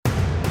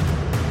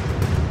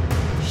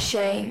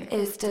Shame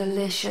is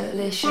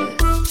delicious.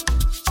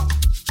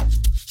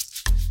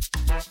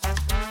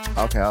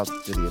 Okay, I'll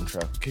do the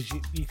intro. Because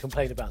you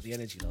complained about the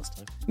energy last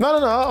time. No,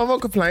 I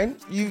won't complain.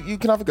 You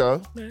can have a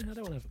go. No, I don't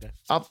want to have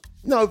a go.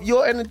 No,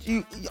 your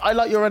energy. I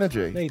like your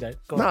energy. No, you don't.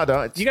 Go No, on. I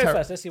don't. It's You go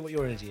first. Let's see what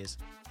your energy is.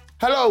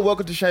 Hello,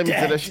 welcome to Shame is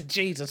Delicious.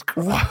 Jesus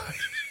Christ. What?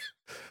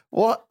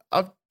 What?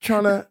 I'm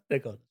trying to. No,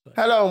 go on.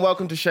 Hello and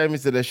welcome to Shame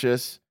is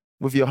Delicious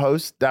with your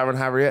host Darren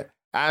Harriott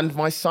and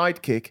my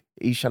sidekick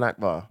Ishan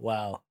Akbar.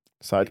 Wow.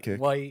 Sidekick.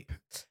 Why?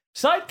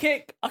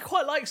 Sidekick. I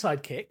quite like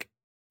Sidekick.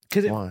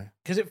 Why?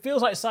 Because it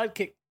feels like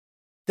Sidekick,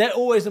 they're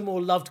always the more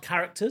loved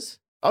characters.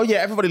 Oh yeah,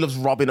 everybody loves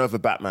Robin over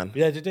Batman.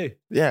 Yeah, they do.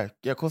 Yeah,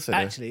 of course they do.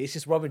 Actually, it's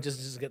just Robin just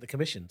doesn't get the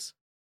commissions.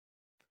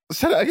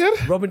 Say that again.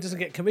 Robin doesn't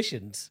get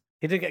commissions.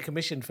 He didn't get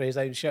commissioned for his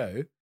own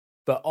show,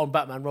 but on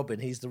Batman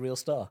Robin, he's the real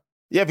star.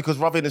 Yeah, because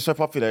Robin is so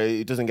popular,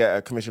 he doesn't get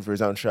a commission for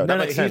his own show. That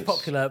makes he's sense.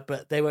 popular,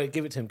 but they won't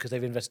give it to him because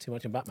they've invested too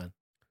much in Batman.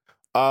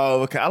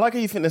 Oh, okay. I like how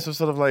you think this was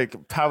sort of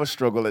like power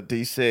struggle at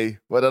DC,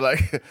 where they're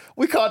like,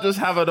 we can't just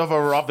have another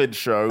Robin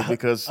show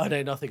because... I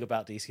know nothing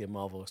about DC and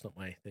Marvel. It's not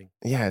my thing.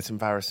 Yeah, it's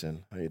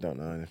embarrassing that you don't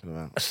know anything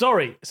about.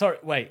 Sorry.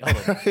 Wait,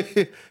 hold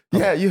on.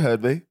 Yeah, you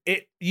heard me.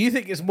 You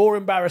think it's more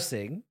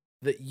embarrassing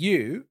that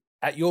you,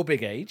 at your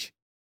big age,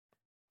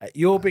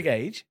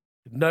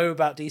 know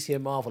about DC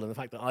and Marvel, and the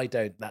fact that I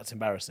don't, that's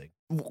embarrassing.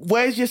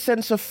 Where's your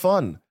sense of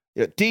fun?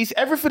 Yeah, DC,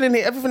 everything in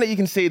here, everything that you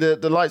can see, the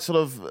light sort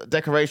of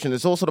decoration,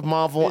 it's all sort of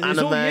Marvel, It's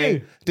anime. all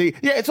you.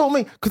 Yeah, it's all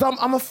me, because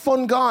I'm a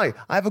fun guy.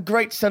 I have a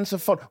great sense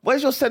of fun.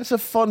 Where's your sense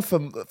of fun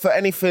for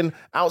anything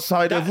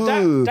outside of...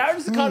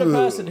 Darren's the kind of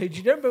person who, do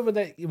you remember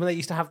when they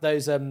used to have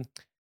those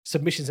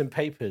submissions and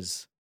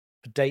papers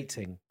for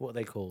dating? What are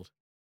they called?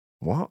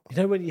 What? You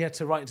know when you had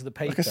to write into the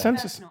paper? Like a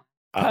census...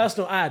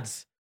 Personal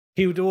ads.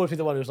 He would always be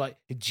the one who was like,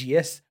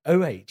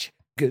 GSOH,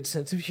 good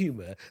sense of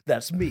humour.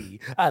 That's me.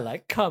 I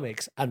like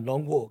comics and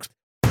long walks.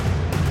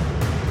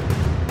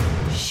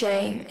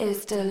 Shame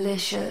is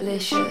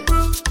delicious.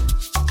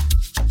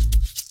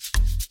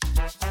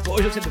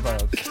 What was your Tinder bio?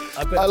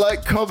 I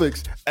like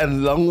comics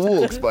and long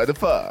walks by the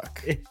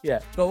park.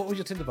 Yeah. Well, what was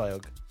your Tinder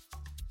bio?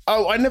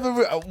 Oh, I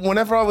never...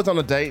 Whenever I was on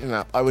a dating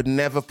app, I would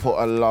never put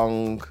a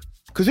long...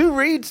 Because who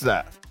reads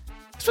that?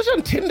 Especially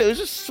on Tinder, it was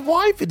just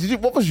swiping.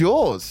 What was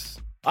yours?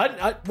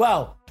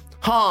 Well...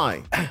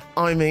 Hi,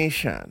 I'm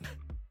Ishan.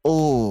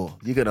 Oh,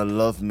 you're going to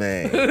love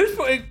me. Who's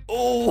putting...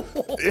 Oh.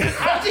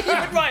 How did you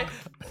even write...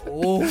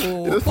 Oh.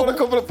 Just put a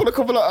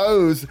couple of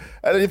O's,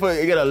 and then you put,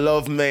 you're going to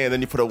love me, and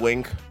then you put a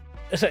wink.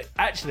 So,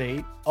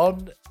 actually,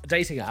 on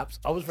dating apps,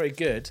 I was very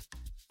good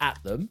at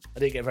them. I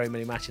didn't get very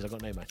many matches. I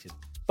got no matches.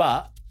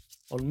 But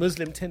on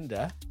Muslim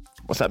Tinder...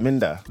 What's that,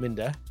 Minder?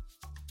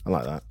 I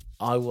like that.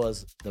 I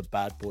was the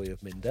bad boy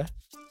of Minder.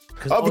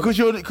 Oh, because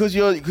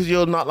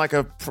you're not like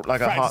a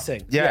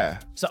practicing. Yeah.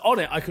 So on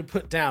it, I could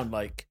put down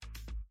like...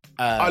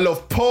 I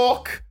love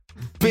pork,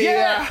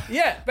 beer,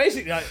 yeah,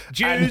 basically like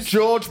Jews. and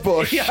George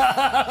Bush. Yeah,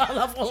 I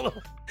love all of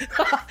them.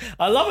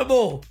 I love them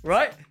all,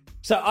 right?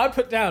 So I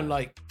put down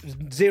like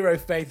zero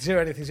faith,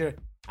 zero anything, zero.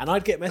 And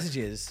I'd get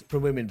messages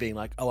from women being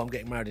like, oh, I'm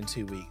getting married in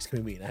 2 weeks.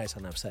 Can we meet in a house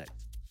and have sex?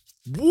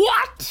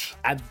 What?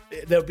 And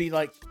there'll be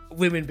like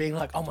women being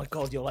like, oh my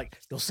God, you're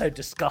so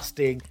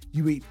disgusting.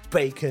 You eat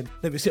bacon.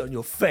 Let me sit on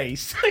your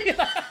face.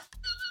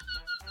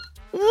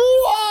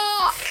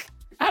 What?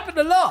 Happened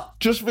a lot.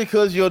 Just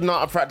because you're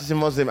not a practicing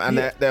Muslim and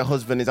their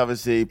husband is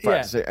obviously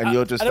practicing, and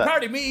you're just... And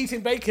apparently me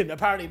eating bacon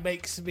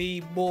makes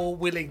me more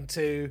willing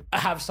to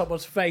have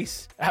someone's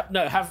face...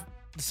 have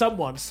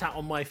someone sat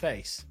on my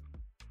face.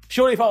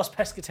 Surely if I was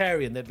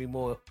pescatarian, there'd be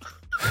more...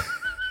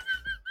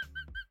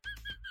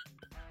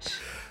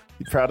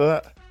 You proud of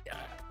that?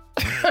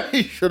 Yeah.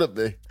 You shouldn't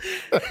be.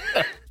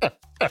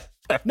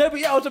 No, but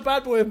yeah, I was a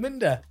bad boy of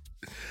Minder.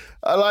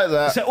 I like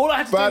that. So all I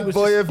had to bad do was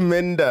boy of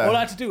Minder. All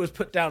I had to do was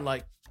put down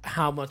like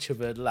how much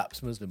of a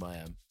lapsed Muslim I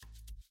am,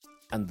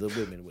 and the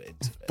women were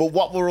into it. But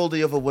what were all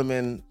the other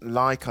women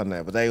like on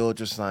there? Were they all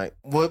just like...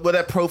 Were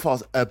their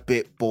profiles a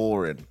bit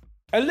boring?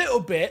 A little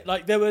bit.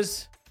 Like there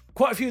was...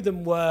 Quite a few of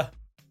them were...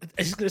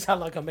 It's just going to sound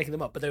like I'm making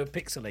them up, but they were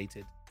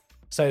pixelated.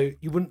 So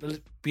you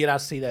wouldn't be allowed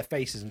to see their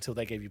faces until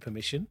they gave you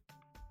permission.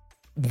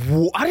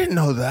 What? I didn't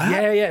know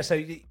that. Yeah.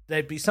 So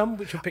there'd be some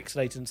which were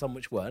pixelated and some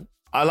which weren't.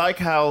 I like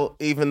how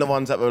even the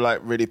ones that were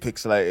like really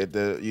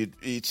pixelated,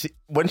 you see,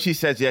 when she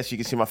says yes, you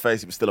can see my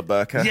face, it was still a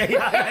burqa.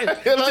 Yeah.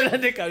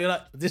 You're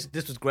like, this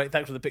was great.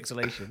 Thanks for the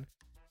pixelation.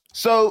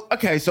 So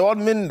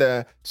on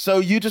Minder, so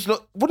you just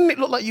look... Wouldn't it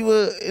look like you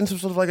were in some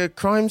sort of like a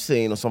crime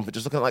scene or something,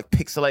 just looking at like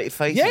pixelated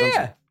faces?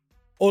 Yeah.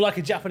 Or like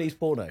a Japanese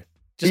porno.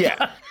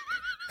 Yeah.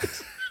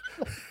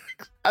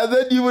 And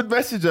then you would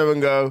message them and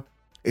go,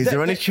 is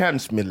there any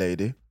chance,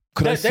 milady?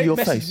 Could I see your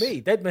face?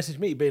 They'd message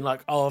me being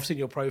like, oh, I've seen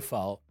your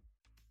profile.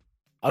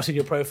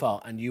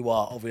 And you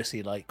are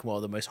obviously like one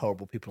of the most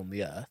horrible people on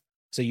the earth.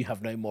 So you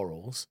have no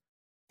morals.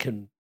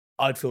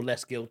 I'd feel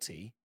less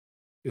guilty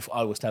if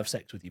I was to have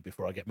sex with you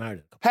before I get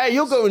married. Hey,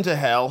 you're going to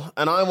hell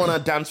and I want to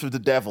dance with the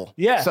devil.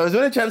 Yeah. So is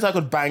there any chance I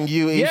could bang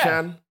you,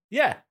 Ishan?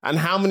 Yeah. And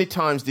how many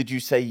times did you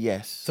say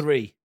yes?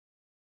 3.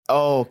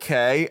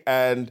 Okay,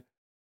 and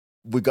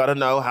we got to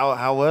know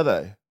how were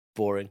they?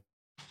 Boring.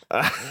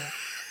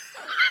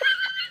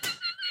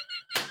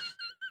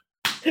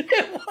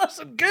 It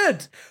wasn't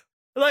good.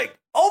 Like,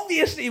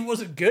 obviously it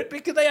wasn't good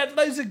because they had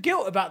loads of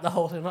guilt about the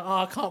whole thing. Like,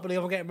 oh, I can't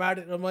believe I'm getting married.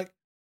 And I'm like,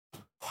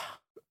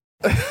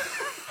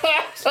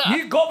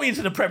 you got me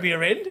into the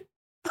Premier Inn.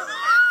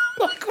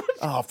 Like,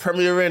 Oh,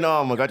 Premier Inn.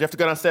 Oh my God, you have to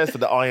go downstairs for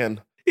the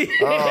iron. yeah.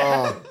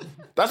 Oh.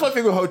 That's my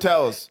thing with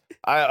hotels.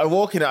 I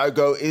walk in, I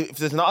go, if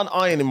there's not an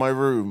iron in my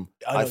room,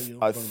 I know what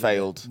you're I've talking about.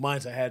 failed.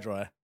 Mine's a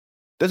hairdryer.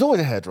 There's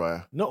always a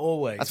hairdryer. Not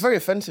always. That's very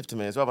offensive to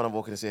me as well when I'm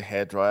walking to see a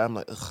hairdryer. I'm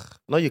like, ugh,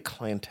 know your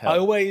clientele. I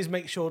always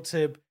make sure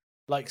to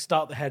like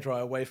start the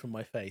hairdryer away from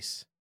my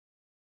face,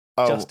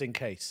 oh, just in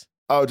case.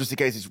 just in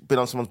case it's been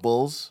on someone's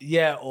balls.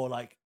 Yeah, or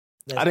like.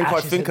 there's I didn't quite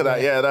ashes think in of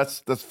that. there. Yeah,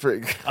 that's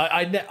pretty.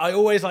 I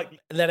always like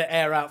let it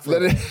air out. For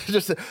Let it-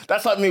 just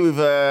that's like me with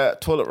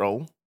toilet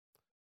roll.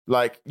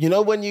 Like, you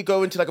know when you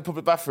go into like a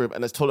public bathroom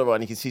and there's toilet roll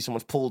and you can see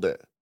someone's pulled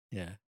it?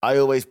 Yeah. I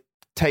always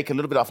take a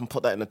little bit off and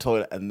put that in the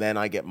toilet and then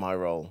I get my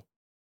roll.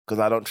 Because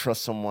I don't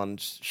trust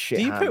someone's shit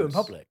Do you poo in hands.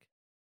 public?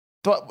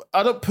 But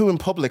I don't poo in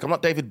public. I'm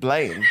not David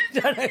Blaine.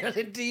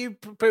 Do you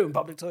poo in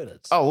public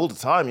toilets? Oh, all the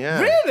time,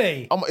 yeah.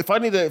 Really? If I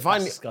need to,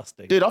 That's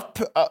disgusting. dude, I've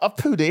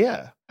pooed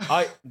here.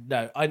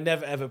 I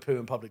never ever poo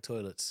in public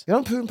toilets. You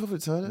don't poo in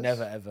public toilets?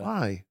 Never ever.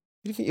 Why? Who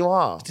do you think you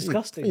are? It's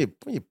disgusting. What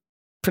are you,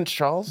 Prince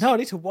Charles? No, I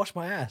need to wash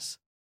my ass.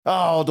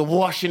 Oh, the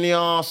washing the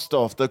arse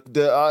stuff,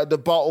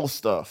 the bottle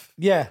stuff.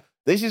 Yeah.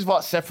 This is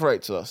what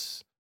separates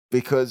us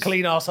because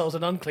Clean arseholes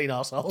and unclean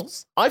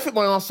arseholes. I think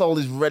my arsehole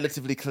is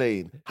relatively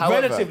clean.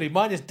 However, Relatively,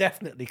 mine is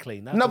definitely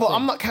clean. That's no, the but thing.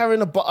 I'm not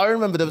carrying a bottle. I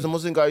remember there was a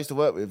Muslim guy I used to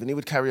work with, and he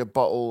would carry a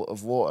bottle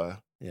of water,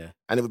 Yeah.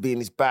 and it would be in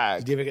his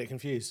bag. Did you ever get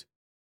confused?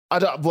 I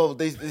don't. Well,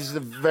 this is a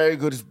very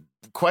good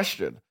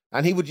question.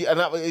 And he would, and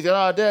that was,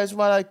 that's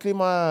why I clean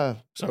my.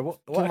 Sorry, what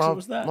clean accent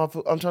was that?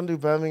 I'm trying to do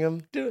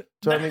Birmingham. Do it.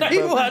 Do I No, make you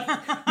Birmingham?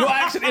 weren't. Your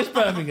accent is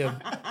Birmingham.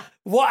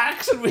 What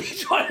accent were you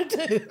trying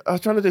to do? I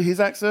was trying to do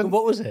his accent.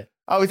 What was it?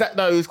 Oh, is that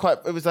no? It was quite.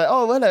 It was like,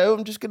 oh, hello.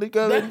 I'm just gonna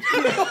go in.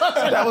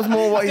 That was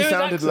more what he Do his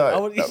sounded accent. I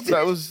like. want you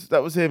to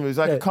That was him. It was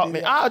like Yeah, a cockney.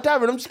 do Ah,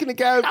 Darren, I'm just gonna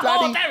go.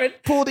 Bloody, Darren.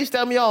 pour this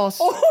down my arse.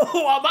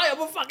 Oh, mate,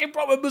 I'm a fucking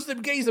proper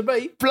Muslim geezer,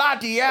 mate.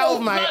 Bloody hell,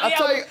 Oh, mate!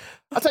 bloody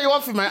I'll tell you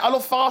one thing, mate. I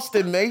love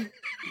fasting, me.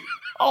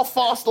 I'll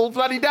fast all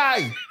bloody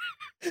day.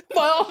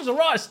 My arse is a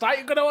right state.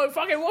 You're gonna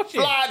fucking watch it.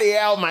 Bloody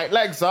hell, mate.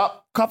 Legs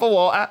up, cup of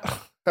water.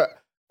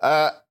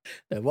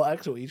 No, what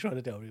accent were you trying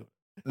to do?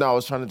 No, I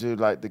was trying to do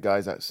like the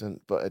guy's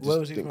accent, but it Where just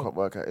was he didn't from? quite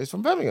work out. It's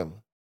from Birmingham.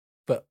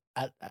 But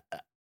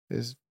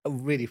It's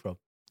really from?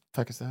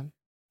 Pakistan.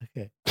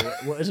 Okay.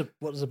 What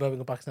does a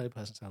Birmingham Pakistani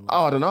person sound like?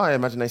 Oh, I don't know. I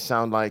imagine they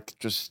sound like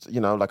just,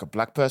 like a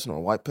black person or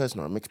a white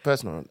person or a mixed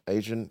person or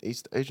an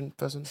East Asian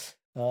person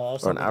Or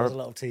an Arab. a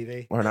lot of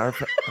TV. or an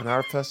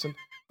Arab person.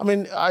 I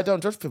mean, I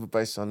don't judge people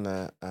based on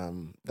their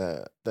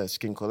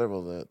skin color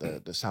or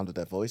the sound of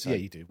their voice. Yeah,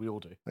 you do. We all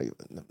do.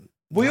 No.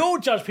 We all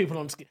judge people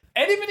on skin.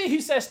 Anybody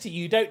who says to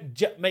you,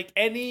 don't make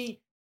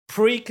any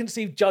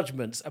preconceived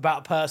judgments about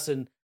a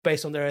person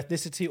based on their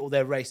ethnicity or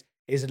their race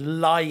is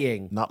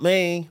lying. Not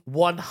me.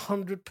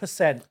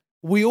 100%.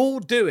 We all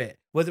do it.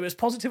 Whether it's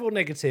positive or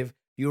negative,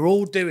 you're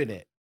all doing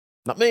it.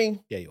 Not me.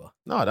 Yeah, you are.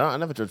 No, I don't. I've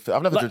never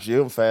Like- judged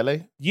you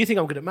unfairly. You think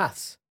I'm good at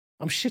maths?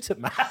 I'm shit at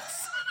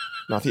maths.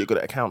 No, I think you're good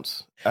at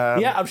accounts.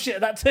 Yeah, I'm shit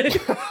at that too.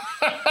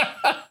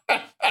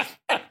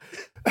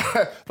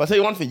 But I'll tell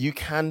you one thing, you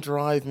can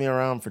drive me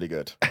around pretty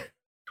good.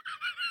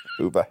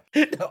 Uber.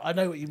 No, I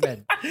know what you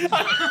meant.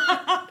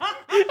 I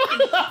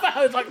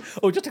was like,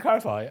 oh, just to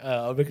clarify,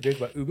 I'll make a joke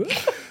about Uber.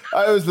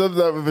 I always love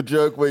that with a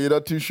joke where you're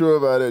not too sure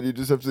about it. You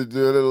just have to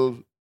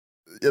do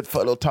you have to put a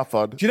little tap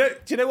on. Do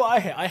you know what I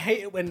hate?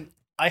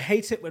 I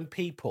hate it when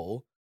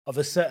people of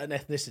a certain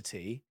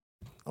ethnicity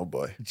Oh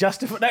boy.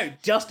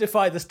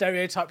 justify the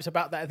stereotypes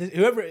about that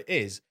whoever it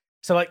is.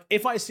 So like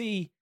if I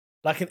see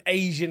like an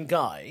Asian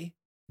guy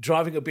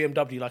driving a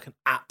BMW like an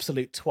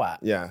absolute twat,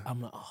 Yeah.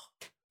 I'm like, oh,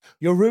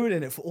 you're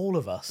ruining it for all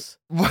of us.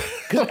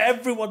 Because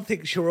everyone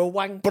thinks you're a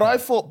wanker. But I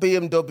thought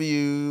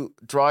BMW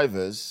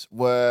drivers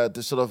were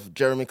the sort of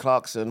Jeremy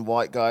Clarkson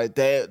white guy.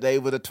 They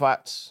were the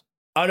twats.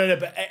 Oh no,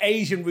 but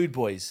Asian rude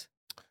boys.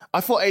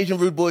 I thought Asian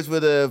rude boys were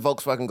the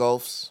Volkswagen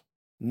Golfs.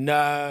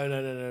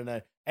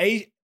 No.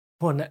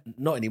 Well,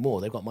 not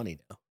anymore. They've got money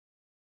now.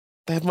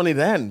 They had money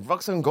then.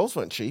 Volkswagen Golfs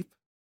weren't cheap.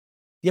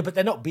 Yeah, but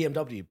they're not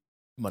BMW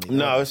money.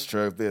 No, are they? it's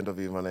true.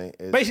 BMW money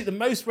is. Basically, the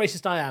most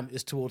racist I am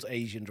is towards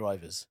Asian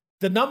drivers.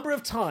 The number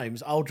of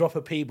times I'll drop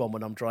a P-bomb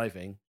when I'm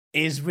driving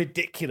is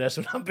ridiculous.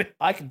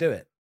 I can do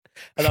it.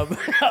 And I'm,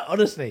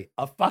 honestly,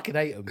 I fucking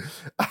hate them.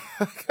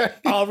 Okay.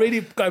 I'll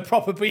really go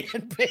proper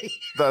BNB.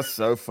 That's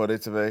so funny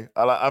to me.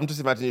 I'm just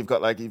imagining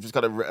you've just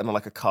got it written on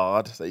like a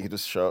card that you can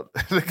just show.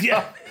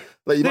 Yeah.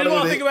 Like you This don't is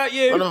what I know think about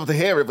you. I don't have to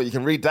hear it, but you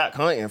can read that,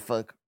 can't you?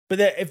 Fuck. But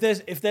if there's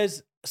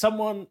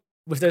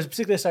a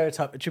particular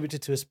stereotype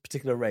attributed to a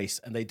particular race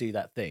and they do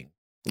that thing,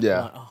 Yeah.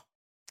 I'm like, oh,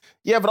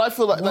 Yeah, but I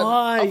feel like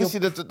Why? obviously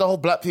the whole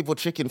black people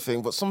chicken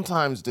thing. But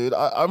sometimes, dude,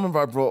 I remember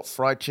I brought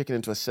fried chicken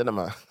into a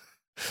cinema.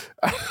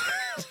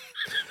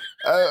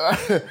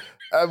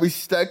 And we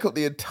stank up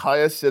the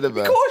entire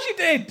cinema. Of course you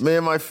did. Me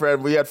and my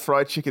friend, we had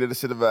fried chicken in the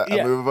cinema,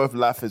 and we were both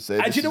laughing.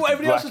 Saying, And do you know what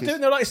everybody else was doing?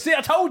 They're like, see,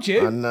 I told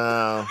you. I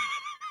know.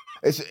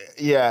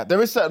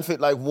 There is certain things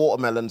like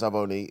watermelons I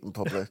won't eat in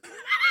public.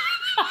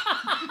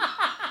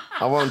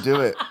 I won't do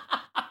it.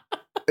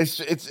 It's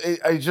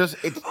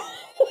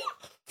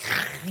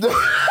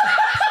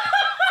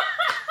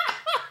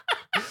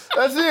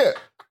That's it.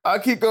 I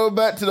keep going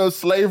back to those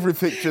slavery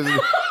pictures.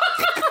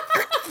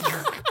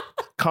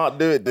 Can't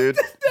do it, dude.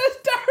 There's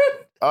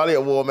Darren. I'll eat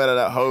a watermelon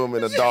at home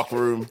in a dark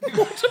room.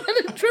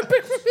 Watermelon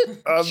dripping from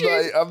his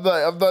chin. I'm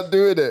not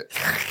doing it.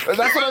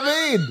 That's what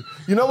I mean.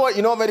 You know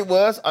what made it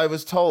worse? I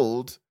was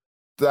told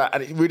that,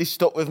 and it really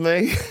stuck with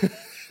me.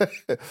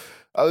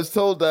 I was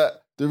told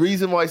that the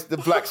reason why the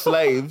black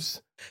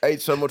slaves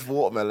ate so much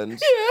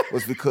watermelons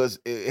was because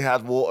it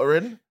had water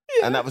in,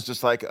 and that was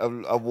just like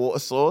a water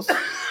source.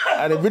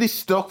 And it really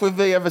stuck with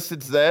me ever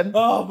since then.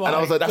 Oh my And I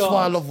was like, that's God.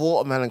 why I love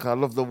watermelon, because I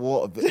love the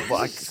water bit, but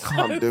I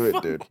can't do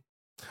it, dude.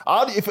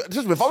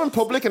 If I'm in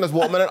public and there's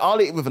watermelon, I'll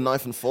eat it with a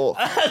knife and fork.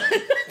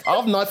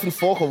 I'll have knife and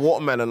fork or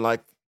watermelon, like,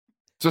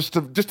 just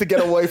to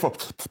get away from.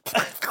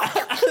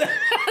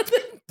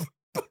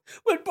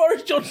 When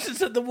Boris Johnson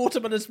said the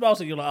watermelon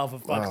smells, and you're like, oh, for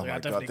fuck's sake, I my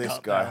definitely God, this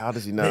can't guy, now. how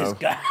does he know? This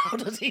guy, how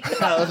does he know?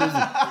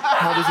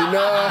 How does he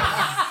know?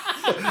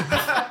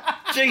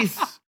 Jeez.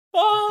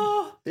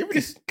 Oh, He really-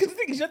 because the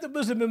thing is, you have the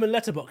Muslim women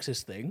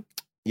letterboxes thing.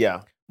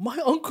 Yeah. My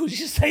uncles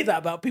used to say that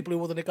about people who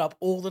wore the niqab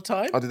all the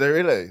time. Oh, did they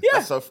really? Yeah.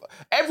 That's so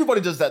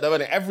everybody does that, though,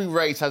 innit? Every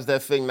race has their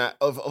thing that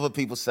other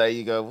people say.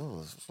 You go,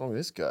 what's wrong with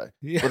this guy?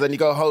 Yeah. But then you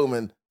go home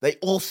and they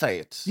all say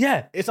it.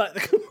 Yeah, it's like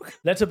the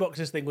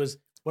letterboxes thing was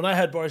when I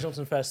heard Boris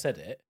Johnson first said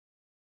it.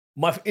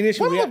 My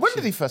initial reaction. When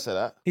did he first say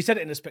that? He said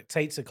it in a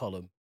Spectator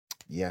column.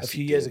 Yes, A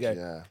few he years did,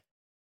 ago. Yeah.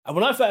 And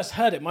when I first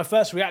heard it, my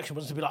first reaction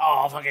was to be like,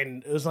 oh,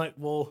 fucking. It was like,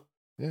 well,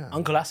 Yeah.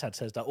 Uncle Assad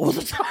says that all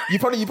the time. You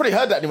probably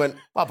heard that and you went,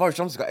 oh, Boris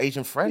Johnson's got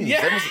Asian friends.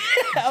 Yeah. They must,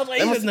 I was like,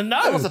 they he's must- in the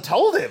know. they must have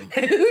told him.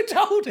 Who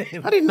told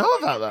him? How do you know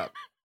about that?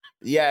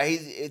 Yeah,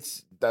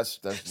 that's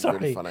Sorry.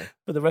 really funny.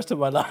 For the rest of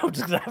my life, I'm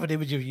just going to have an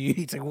image of you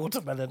eating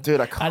watermelon. Dude,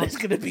 I can't. And it's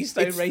going to be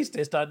so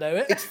racist, I know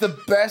it. It's the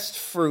best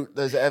fruit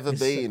there's ever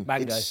been.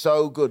 mango. It's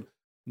so good.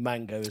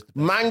 Mango is the best.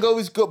 Mango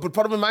is good, but the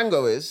problem with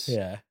mango is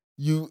Yeah.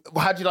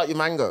 how do you like your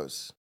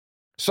mangoes?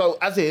 So,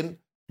 as in,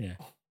 Yeah.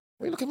 what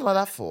are you looking at me like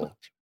that for?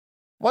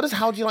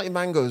 How do you like your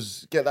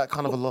mangoes get that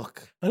kind of a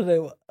look? I don't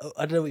know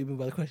what you mean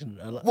by the question.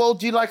 Well,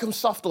 do you like them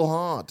soft or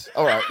hard?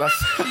 All right,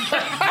 that's...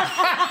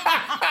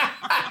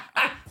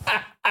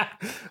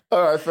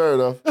 All right, fair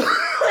enough.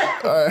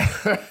 All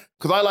right.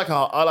 Because I like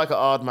a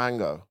hard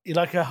mango. You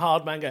like a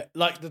hard mango?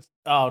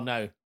 Oh,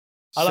 no.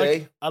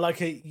 See? I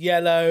like a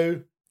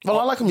yellow. Well,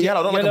 I like them yellow.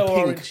 I don't like them or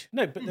pink. orange.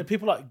 No, but the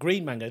people like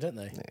green mango, don't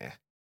they? Yeah.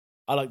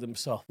 I like them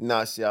soft.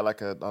 No, see, I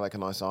like a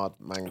nice hard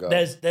mango.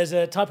 There's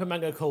a type of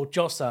mango called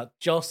Jossa.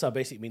 Jossa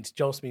basically means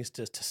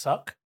to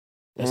suck.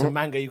 There's a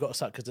mango you've got to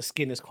suck because the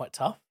skin is quite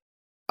tough.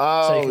 So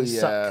you Oh, can yeah.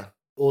 suck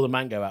all the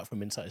mango out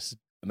from inside. It's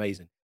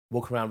amazing.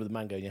 Walk around with a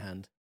mango in your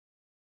hand.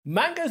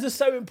 Mangoes are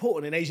so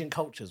important in Asian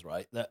cultures,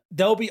 right? That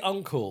there'll be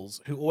uncles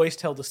who always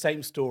tell the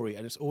same story,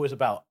 and it's always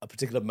about a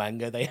particular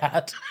mango they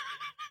had.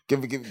 Give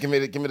me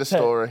the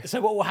story. So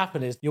what will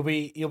happen is you'll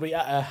be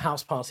at a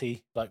house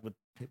party, like with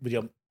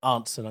your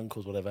aunts and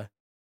uncles, whatever,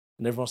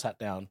 and everyone sat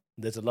down.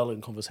 There's a lull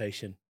in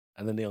conversation,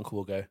 and then the uncle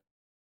will go,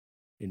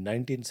 in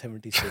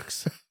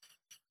 1976,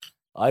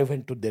 I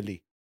went to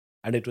Delhi,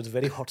 and it was a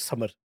very hot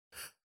summer,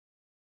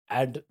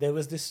 and there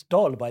was this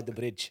stall by the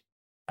bridge,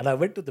 and I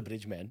went to the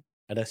bridge man,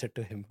 and I said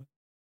to him,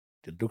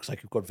 it looks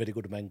like you've got very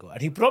good mango,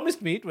 and he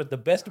promised me it was the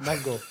best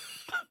mango,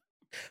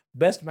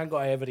 best mango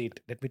I ever eat.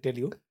 Let me tell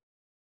you.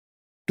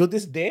 To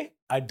this day,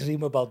 I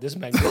dream about this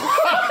mango.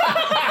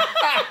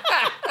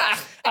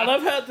 And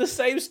I've heard the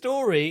same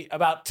story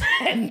about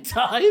 10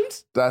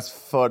 times. That's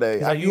funny.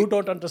 He's like, you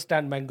don't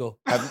understand mango.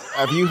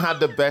 Have you had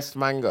the best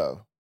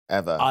mango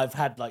ever? I've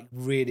had like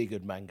really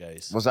good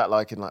mangoes. Was that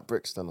like in like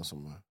Brixton or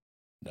somewhere?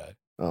 No.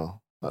 Oh,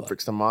 like What?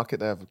 Brixton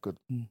Market, they have a good.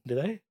 Did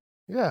I?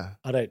 Yeah.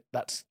 I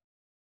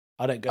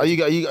don't go. Are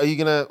you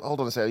gonna hold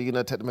on a second? Are you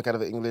gonna take the mick out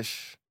of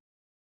English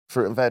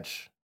fruit and veg?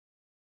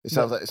 It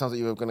sounds like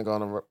you were gonna go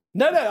on a.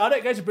 No, I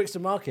don't go to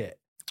Brixton Market.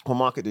 What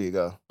market do you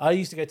go? I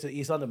used to go to the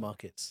East London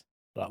markets,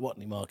 like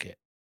Watney Market.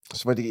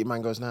 So where do you get your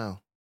mangoes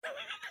now?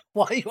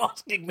 Why are you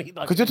asking me?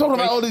 Like, Because you're talking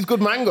about all these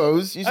good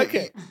mangoes. You said-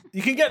 Okay,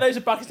 you can get those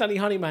of Pakistani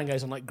honey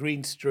mangoes on like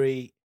Green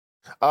Street.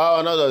 Oh,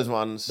 I know those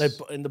ones. They're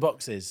in the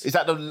boxes. Is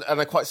that and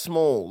they're quite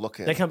small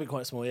looking? They can be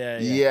quite small. Yeah.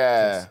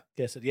 Yeah.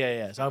 Yes.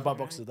 Yeah. So I buy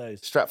boxes of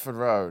those. Stratford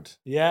Road.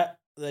 Yeah.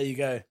 There you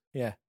go.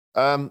 Yeah.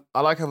 I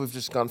like how we've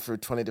just gone through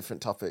 20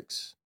 different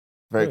topics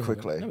very No, we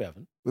haven't. quickly. No, we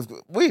haven't.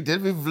 We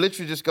did. We've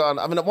literally just gone.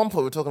 I mean, at one point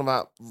we were talking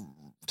about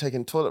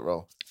taking toilet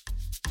roll.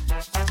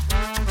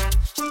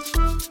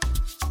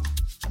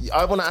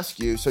 I want to ask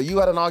you. So you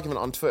had an argument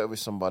on Twitter with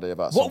somebody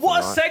about something.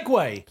 What a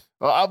right?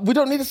 segue! We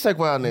don't need a segue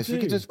on this. We We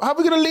could do. just. How are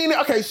we going to lean it?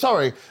 Okay,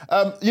 sorry.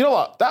 You know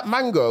what? That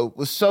mango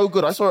was so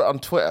good. I saw it on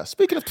Twitter.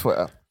 Speaking of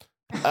Twitter,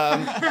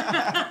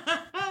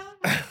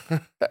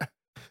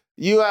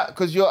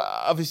 because you're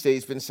obviously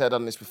it's been said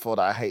on this before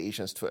that I hate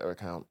Ishan's Twitter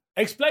account.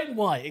 Explain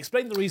why.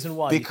 Explain the reason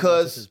why. You think this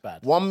Because is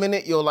bad. 1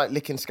 minute you're like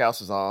licking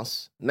Scouser's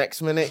ass,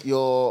 next minute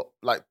you're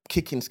like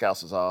kicking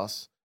Scouser's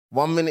ass.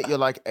 1 minute you're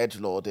like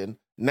edgelording,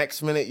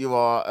 next minute you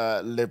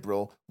are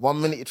liberal.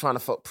 1 minute you're trying to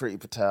fuck Priti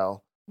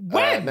Patel.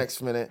 When?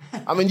 Next minute,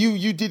 I mean,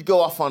 you did go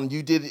off on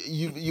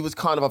you was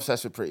kind of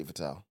obsessed with Priti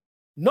Patel.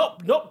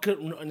 Not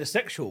in a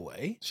sexual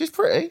way. She's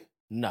pretty.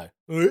 No.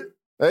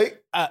 Hey,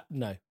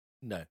 No.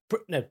 No.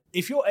 No.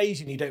 If you're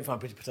Asian, you don't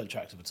find Priti Patel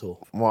attractive at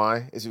all.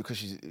 why? Is it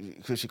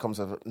because she comes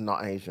over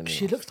not Asian?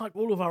 She looks like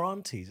all of our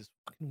aunties. It's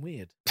fucking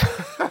weird.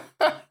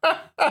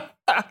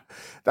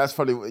 That's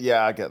probably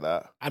I get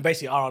that. And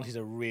basically, our aunties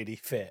are really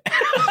fit.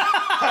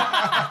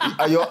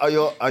 Are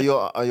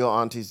your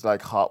aunties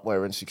like heart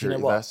wearing Do you security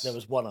know what? vests? There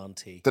was one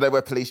auntie. Do they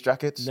wear police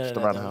jackets No, just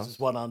no, around there the was house? this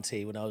one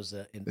auntie when I was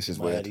in This is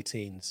my weird. early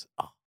teens.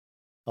 Oh,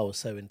 I was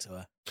so into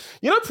her.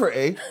 You know,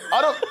 Pretty.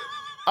 I don't.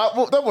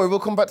 Well, don't worry, we'll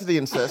come back to the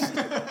incest.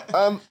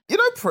 You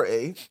know,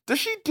 Pretty. Does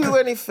she do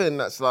anything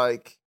that's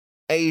like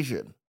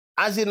Asian?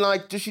 As in,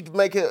 like, does she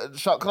make it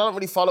shot? Because I don't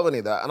really follow any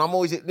of that, and I'm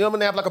always, you know, when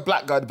they have like a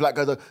black guy, the black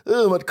guy's like,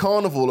 oh, I'm at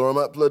carnival or I'm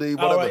at bloody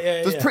whatever. right,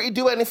 yeah, does yeah. Pretty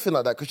do anything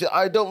like that? Because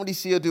I don't really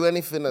see her do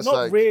anything that's Not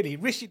like. really.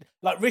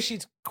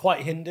 Rishi's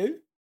quite Hindu,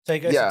 so he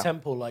goes Yeah. to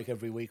temple like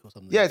every week or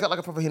something. Yeah, he's got like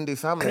a proper Hindu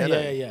family. yeah,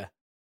 innit? yeah, yeah.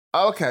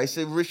 Oh, okay,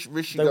 so Rishi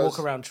They goes. walk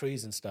around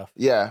trees and stuff.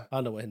 Yeah.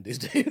 I know what Hindus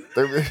do.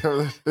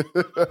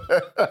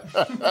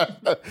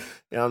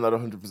 Yeah, I'm not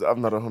 100%.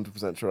 I'm not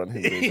 100% sure on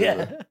Hindus.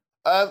 yeah.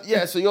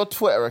 Yeah. So your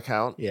Twitter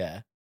account.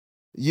 Yeah.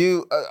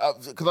 You,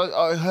 because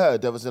I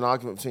heard there was an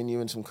argument between you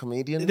and some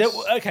comedians.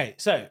 Okay,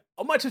 so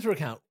on my Twitter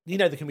account, you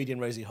know the comedian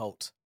Rosie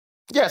Holt.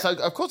 Yes,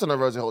 of course I know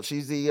Rosie Holt.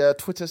 She's the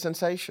Twitter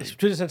sensation.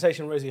 Twitter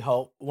sensation Rosie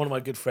Holt, one of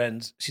my good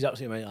friends. She's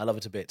absolutely amazing. I love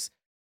her to bits.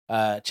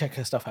 Check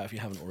her stuff out if you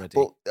haven't already.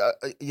 Well,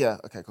 yeah,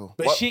 okay, cool.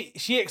 But What-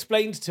 she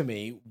explained to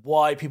me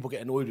why people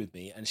get annoyed with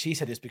me, and she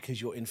said it's because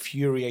you're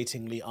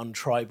infuriatingly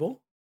untribal.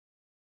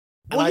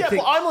 And well, I yeah,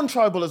 think, but I'm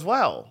untribal as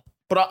well.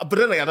 But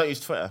then I don't use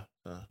Twitter.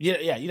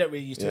 yeah, you don't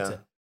really use Twitter. Yeah.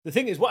 The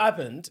thing is, what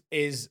happened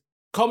is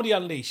Comedy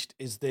Unleashed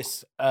is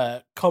this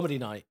comedy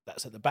night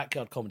that's at the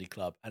Backyard Comedy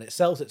Club, and it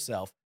sells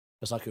itself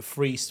as like a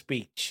free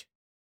speech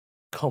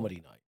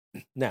comedy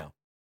night. Now,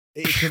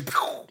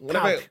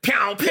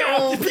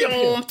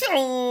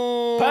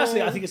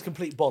 personally, I think it's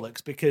complete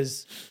bollocks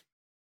because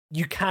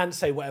you can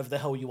say whatever the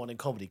hell you want in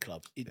comedy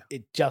clubs.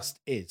 It just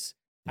is.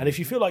 And if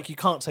you feel like you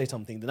can't say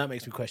something, then that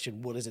makes me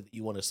question what is it that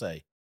you want to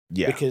say?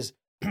 Yeah. Because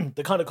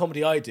the kind of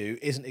comedy I do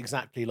isn't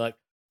exactly like,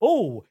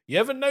 oh, you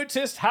ever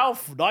noticed how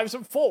knives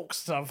and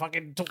forks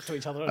fucking talk to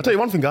each other? I'll tell you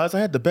one thing, guys. I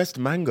had the best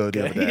mango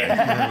the other day.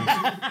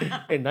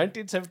 In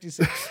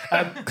 1976.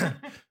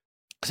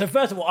 So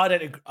first of all, I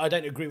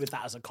don't agree with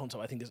that as a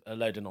concept. I think it's a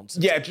load of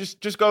nonsense. Yeah,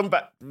 just going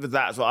back with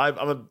that as well.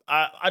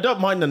 I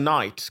don't mind the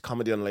night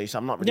Comedy Unleashed.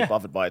 I'm not really Yeah.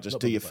 bothered by it. Just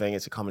Not do your bothered by thing.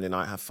 It's a comedy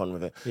night. Have fun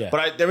with it. Yeah.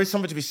 But there is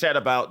something to be said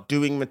about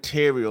doing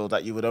material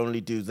that you would only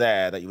do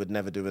there that you would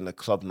never do in the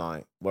club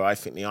night. Where I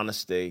think the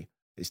honesty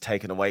is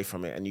taken away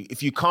from it. And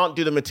if you can't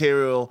do the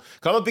material,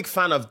 because I'm a big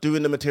fan of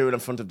doing the material in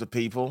front of the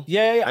people.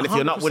 Yeah, And if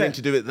you're not 100%. willing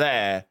to do it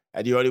there,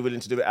 and you're only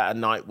willing to do it at a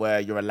night where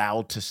you're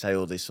allowed to say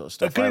all this sort of A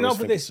stuff, good I always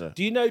example of think this. it's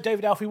Do you know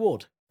David Alfie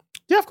Ward?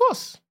 yeah, of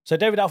course. So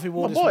David Alfie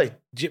Ward My is from boy.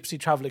 the Gypsy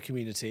Traveller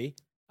community,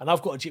 and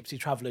I've got a Gypsy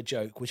Traveller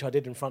joke, which I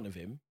did in front of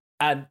him,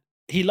 and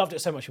he loved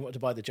it so much he wanted to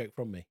buy the joke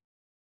from me.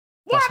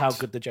 That's how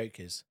good the joke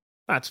is.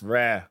 That's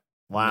rare.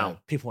 Wow. No,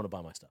 people want to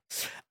buy my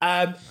stuff.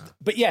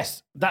 But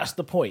yes, that's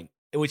the point,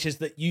 which is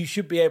that you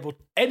should be able,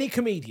 any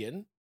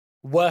comedian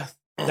worth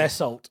their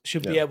salt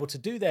should be Yeah. able to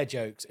do their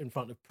jokes in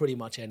front of pretty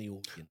much any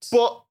audience.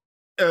 But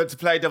to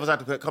play devil's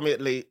advocate,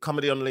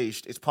 Comedy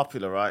Unleashed, it's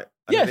popular, right?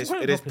 And Yeah, it it's is,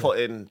 very it is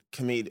popular.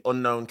 putting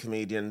unknown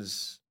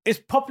comedians, it's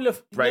popular,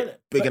 right,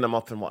 bigging them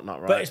up and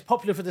whatnot, right? But it's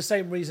popular for the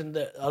same reason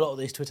that a lot of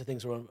these Twitter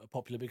things are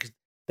popular, because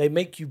they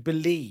make you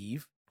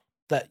believe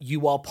that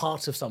you are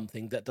part of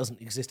something that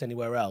doesn't exist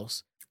anywhere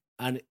else.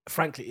 And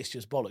frankly, it's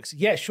just bollocks.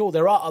 Yeah, sure,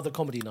 there are other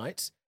comedy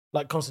nights,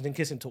 like Konstantin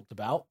Kissin talked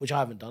about, which I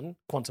haven't done,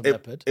 Quantum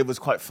Leopard. It was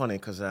quite funny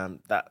because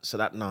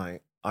that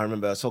night, I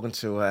remember I was talking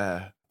to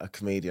a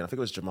comedian, I think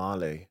it was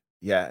Jamali,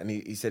 yeah, and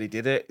he said he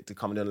did it, the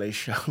Comedy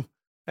Unleashed show,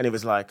 and he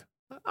was like,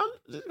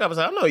 I was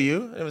like, I know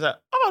you, and he was like,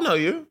 oh, I know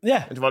you,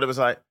 Yeah. and Jamali was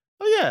like,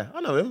 oh yeah,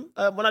 I know him.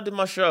 When I did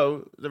my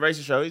show, the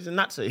racist show, he's a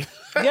Nazi.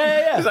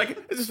 Yeah. He's like,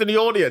 it's just for the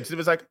audience. He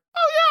was like,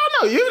 oh yeah,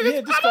 I know you.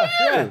 Yeah, this I know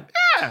guy, you.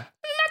 Yeah,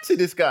 Nazi,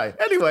 this guy.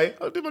 Anyway,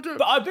 I'll do my job.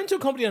 But I've been to a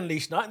Comedy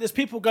Unleashed night, and there's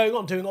people going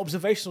on doing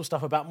observational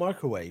stuff about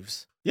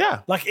microwaves.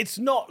 Yeah, Like, it's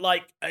not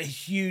like a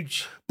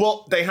huge...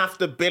 but they have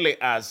to bill it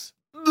as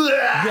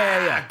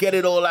yeah. get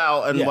it all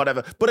out and Yeah.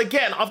 whatever. But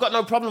again, I've got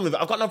no problem with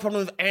it. I've got no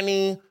problem with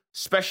any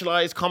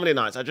specialized comedy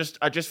nights. I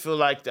just feel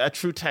like a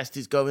true test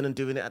is going and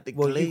doing it at the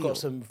Well, Glee. you've got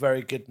some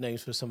very good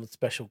names for some of the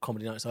special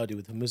comedy nights I do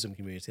with the Muslim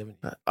community, haven't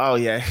you? Oh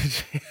yeah.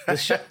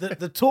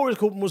 The tour is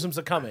called Muslims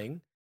Are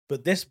Coming,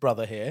 but this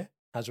brother here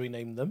has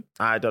renamed them.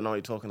 I don't know what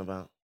you're talking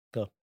about.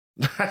 Go on.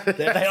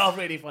 They are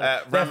really funny.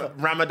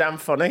 Ramadan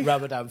funny.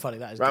 Ramadan funny.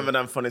 That is good.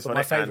 Ramadan funny is But funny.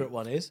 my favourite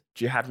one is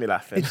Jihad me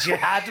laughing.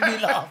 Jihad me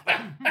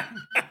laughing.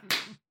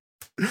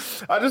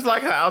 I just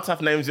like how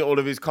Altaf names it all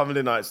of his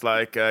comedy nights.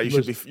 Like you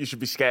should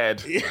be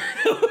scared.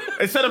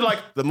 Instead of like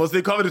the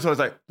Muslim comedy tour, it's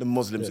like the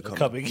Muslims are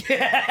coming.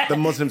 The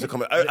Muslims are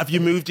coming. Have you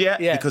moved yet?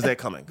 Yeah. Because they're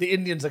coming. The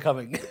Indians are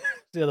coming.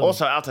 The other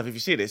Also, Altaf, if you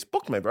see this,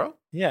 book me, bro. one.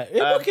 Yeah,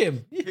 book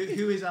him.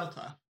 Who is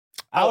Altaf?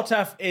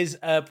 Altaf is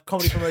a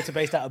comedy promoter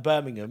based out of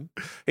Birmingham.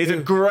 He's a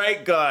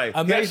great guy.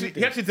 Amazing.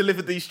 He actually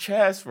delivered these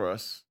chairs for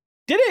us.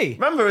 Did he?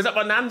 Remember, it was at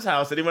my nan's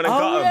house and he went and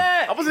got them.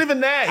 Yeah. I wasn't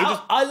even there.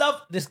 I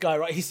love this guy,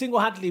 right? He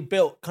single-handedly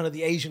built kind of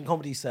the Asian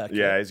comedy circuit.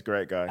 Yeah, he's a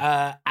great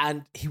guy.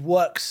 And he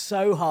works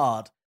so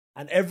hard.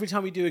 And every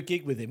time we do a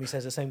gig with him, he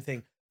says the same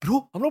thing.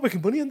 Bro, I'm not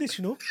making money on this,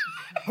 you know.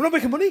 I'm not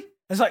making money.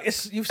 It's like,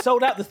 you've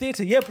sold out the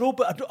theatre. Yeah, bro,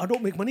 but I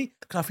don't make money.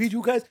 Can I feed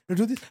you guys? Can I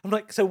do this? I'm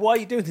like, so why are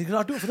you doing this? Can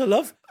I do it for the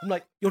love? I'm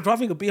like, you're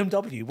driving a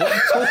BMW. What are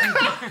you talking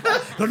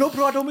about? No,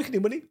 bro, I don't make any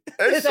money.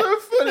 It's so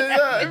funny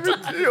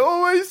that he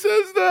always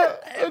says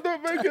that. I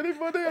don't make any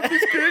money on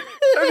this gig.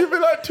 And you'll be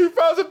like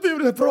 2,000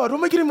 people like, bro, I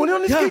don't make any money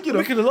on this gig, you know.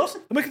 I'm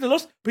making a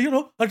loss. But you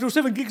know, I do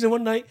 7 gigs in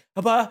one night.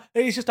 But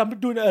it's just I'm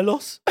doing it at a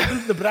loss.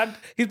 The brand.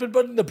 He's been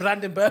building the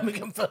brand in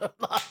Birmingham for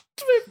like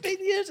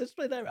 15 years. It's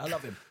been there. I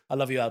love him. I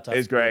love you, Altaf.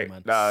 He's great.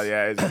 Man. No,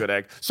 yeah, he's a good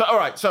egg. So, all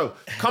right. So,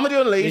 Comedy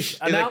Unleashed.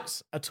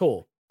 Announce a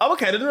tour. Oh,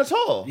 okay. They're doing a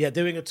tour. Yeah,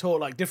 doing a tour,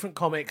 like different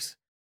comics,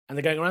 and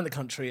they're going around the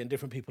country and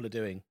different people are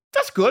doing.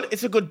 That's good.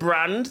 It's a good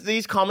brand.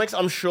 These comics,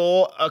 I'm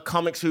sure, are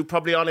comics who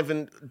probably aren't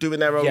even doing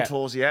their own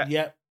tours yet.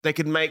 Yeah. They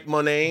could make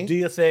money. Do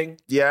your thing.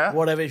 Yeah.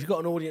 Whatever. If you've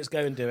got an audience, go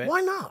and do it. Why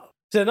not?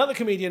 So another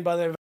comedian, by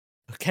the way,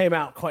 came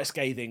out quite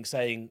scathing,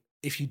 saying,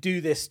 if you do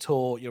this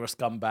tour, you're a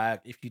scumbag.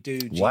 If you do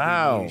GB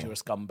Wow. News, you're a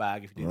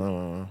scumbag. If you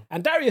do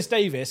And Darius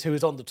Davis, who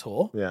was on the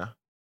tour, Yeah.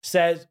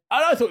 said,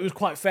 and I thought he was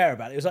quite fair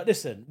about it. He was like,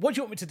 listen, what do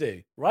you want me to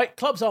do? Right?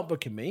 Clubs aren't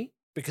booking me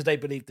because they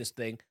believe this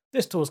thing.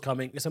 This tour's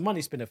coming. It's a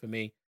money spinner for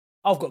me.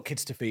 I've got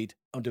kids to feed.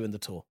 I'm doing the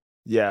tour.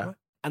 Yeah.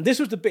 And this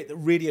was the bit that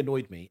really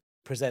annoyed me.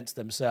 Presents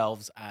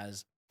themselves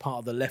as part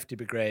of the lefty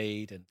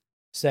brigade and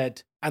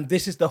said, and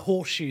this is the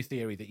horseshoe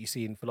theory that you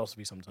see in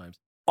philosophy sometimes.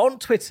 On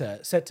Twitter,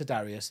 said to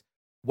Darius,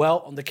 well,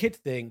 on the kid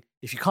thing,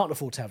 if you can't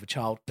afford to have a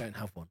child, don't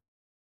have one.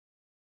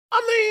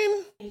 I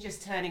mean, You're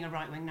just turning a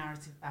right-wing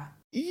narrative back.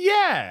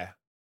 yeah.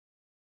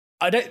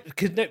 I don't,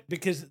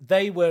 because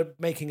they were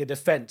making a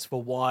defense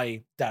for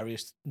why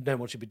Darius, no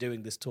one should be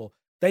doing this tour.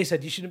 They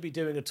said you shouldn't be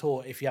doing a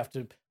tour if you have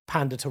to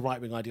pander to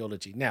right-wing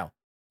ideology. Now,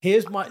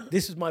 this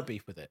is my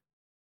beef with it,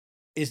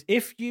 is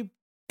if you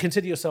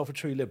consider yourself a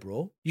true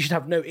liberal, you should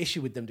have no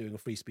issue with them doing a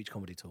free speech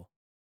comedy tour.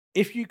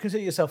 If you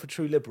consider yourself a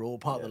true liberal or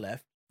part of the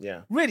left,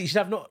 really, you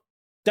should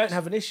don't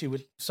have an issue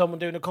with someone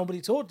doing a comedy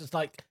tour. It's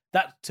like,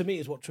 that to me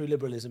is what true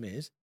liberalism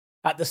is.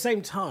 At the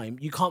same time,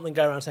 you can't then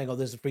go around saying, oh,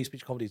 there's a free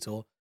speech comedy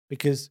tour,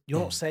 because you're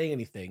not saying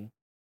anything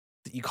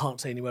that you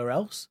can't say anywhere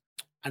else.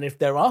 And if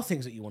there are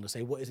things that you want to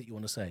say, what is it you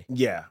want to say?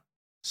 Yeah.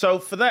 So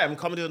for them,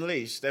 Comedy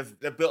Unleashed,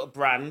 they've built a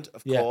brand,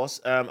 of course.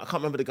 I can't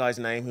remember the guy's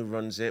name who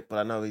runs it, but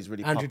I know he's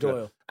really Andrew popular.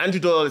 Doyle. Andrew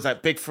Doyle is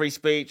like big free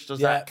speech, does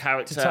that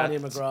character. Titania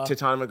McGrath.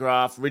 Titania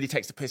McGrath really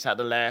takes the piss out of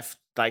the left.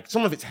 Like,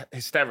 some of it's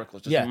hysterical,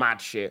 it's just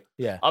mad shit.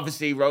 Yeah.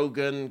 Obviously,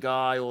 Rogan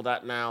guy, all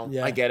that now.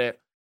 Yeah. I get it.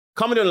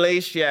 Comedy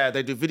Unleashed,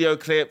 they do video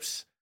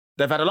clips.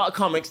 They've had a lot of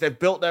comics. They've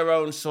built their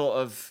own sort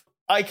of...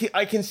 I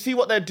can see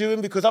what they're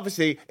doing, because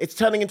obviously it's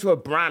turning into a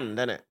brand,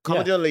 isn't it?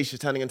 Comedy Unleashed is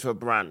turning into a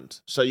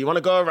brand. So you want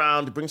to go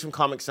around, bring some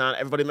comics out,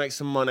 everybody makes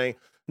some money.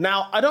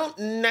 Now, I don't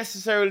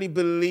necessarily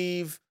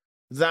believe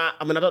that...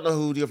 I mean, I don't know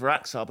who the other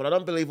acts are, but I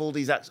don't believe all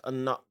these acts are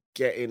not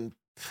getting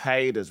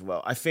paid as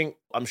well.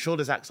 I'm sure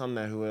there's acts on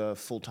there who are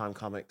full-time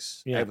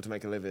comics, able to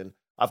make a living.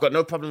 I've got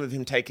no problem with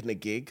him taking the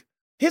gig.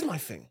 Here's my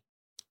thing.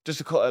 Just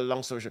to cut a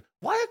long story short,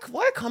 why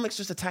are comics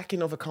just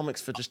attacking other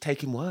comics for just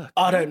taking work?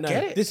 I don't know.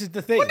 Get it. This is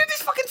the thing. When did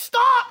this fucking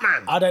start,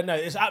 man? I don't know.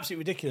 It's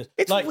absolutely ridiculous.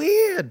 It's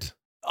weird.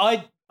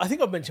 I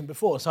think I've mentioned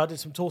before, so I did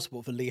some tour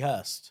support for Lee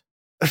Hurst.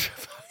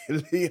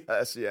 Lee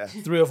Hurst,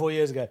 3 or 4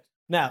 years ago.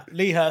 Now,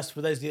 Lee Hurst,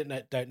 for those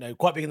that don't know,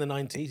 quite big in the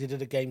 90s, he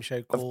did a game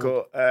show called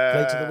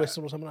Play to the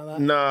Whistle or something like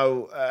that.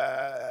 No.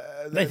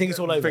 They think it's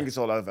all over. I think it's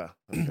all over.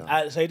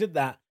 So he did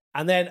that.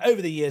 And then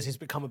over the years, he's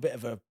become a bit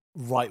of a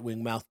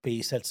right-wing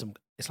mouthpiece, said some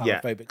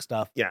Islamophobic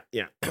stuff. Yeah.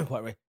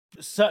 Quite right.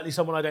 Certainly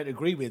someone I don't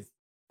agree with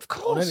Of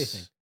course. on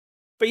anything.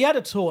 But he had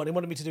a tour and he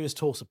wanted me to do his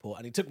tour support.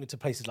 And he took me to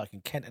places like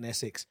in Kent and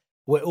Essex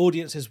where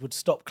audiences would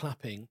stop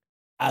clapping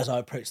as I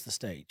approached the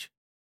stage.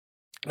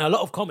 Now, a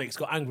lot of comics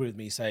got angry with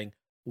me saying,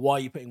 why are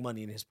you putting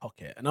money in his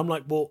pocket? And I'm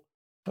like, well,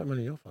 Put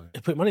money in your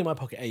pocket. put money in my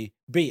pocket, A.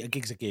 B, a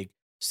gig's a gig.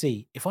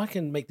 C, if I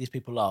can make these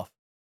people laugh,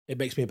 it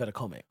makes me a better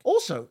comic.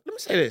 Also, let me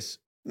say this.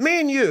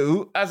 Me and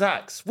you, as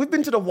acts, we've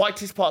been to the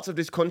whitest parts of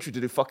this country to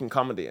do fucking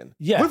comedy in.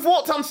 Yeah. We've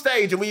walked on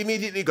stage and we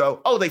immediately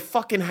go, oh, they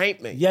fucking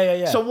hate me.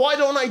 Yeah. So why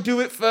don't I do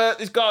it for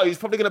this guy who's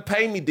probably going to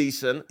pay me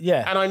decent?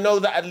 Yeah. And I know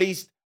that at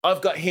least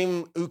I've got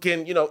him who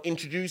can,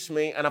 introduce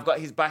me and I've got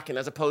his backing,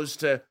 as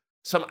opposed to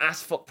some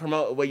ass fuck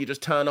promoter where you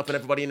just turn up and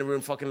everybody in the room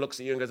fucking looks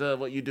at you and goes, oh,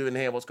 what are you doing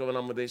here? What's going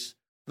on with this?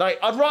 Like,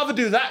 I'd rather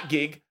do that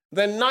gig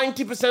than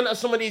 90% of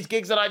some of these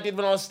gigs that I did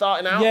when I was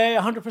starting out.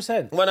 Yeah,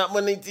 100%.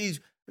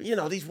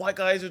 When these white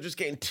guys are just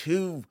getting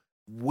too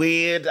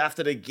weird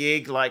after the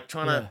gig, like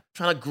trying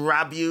to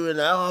grab you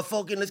and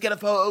fucking let's get a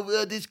photo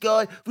with this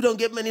guy. We don't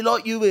get many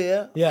like you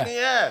here.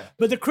 Yeah.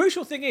 But the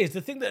crucial thing is, the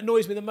thing that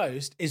annoys me the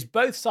most is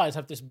both sides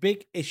have this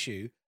big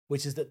issue,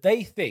 which is that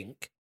they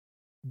think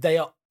they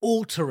are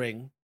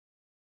altering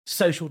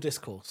social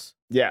discourse.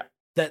 Yeah.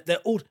 That they're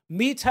all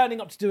me turning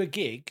up to do a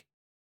gig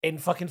in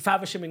fucking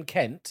Faversham in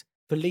Kent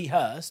for Lee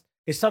Hurst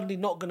is suddenly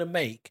not going to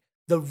make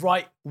the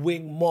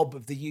right-wing mob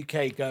of the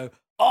UK go,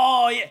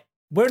 oh yeah,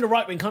 we're in a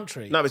right-wing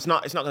country. No, it's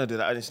not. It's not going to do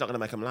that, and it's not going to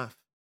make them laugh.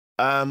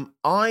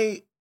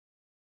 I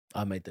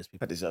made those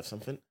people. I deserve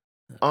something.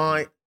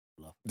 Laugh.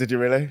 Did you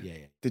really? Yeah.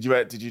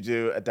 Did you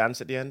do a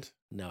dance at the end?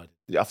 No, I didn't.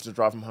 Did you have to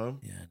drive them home?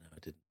 Yeah, no, I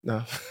didn't.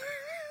 No.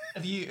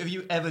 Have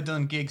you ever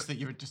done gigs that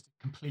you're just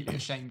completely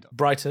ashamed of?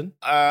 Brighton.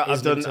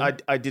 I've done.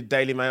 Islington. I did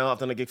Daily Mail. I've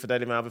done a gig for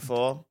Daily Mail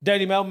before.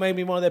 Daily Mail made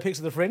me one of their picks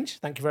of the Fringe.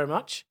 Thank you very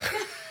much.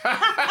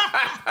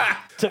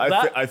 Took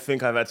that. I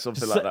think I've had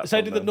something like that. So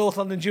from did the them. North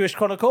London Jewish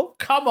Chronicle.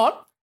 Come on.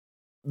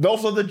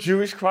 Those are the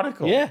Jewish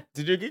Chronicle. Yeah.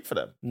 Did you gig for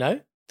them? No,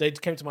 they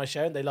came to my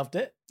show and they loved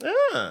it.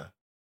 Yeah.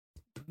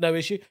 No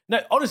issue.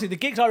 No, honestly, the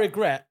gigs I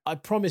regret, I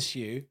promise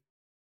you,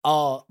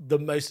 are the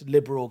most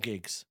liberal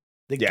gigs.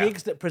 The Yeah.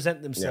 gigs that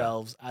present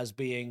themselves as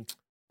being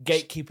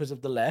gatekeepers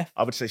of the left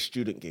I would say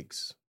student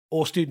gigs.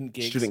 or student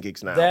gigs. Student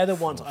gigs now. They're the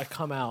ones I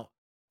come out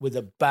with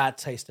a bad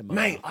taste in my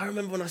Mate, mouth. I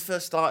remember when I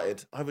first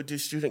started, I would do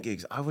student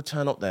gigs. I would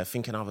turn up there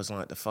thinking I was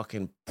like the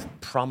fucking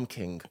prom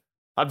king.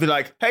 I'd be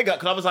like, hey, guys,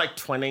 because I was like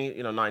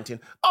 20, 19.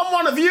 I'm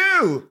one of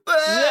you.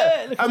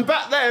 Yeah, look And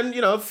back then,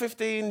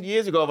 15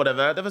 years ago or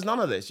whatever, there was none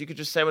of this. You could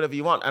just say whatever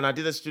you want. And I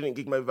did a student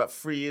gig maybe about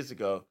 3 years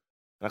ago.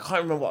 And I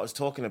can't remember what I was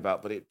talking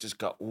about, but it just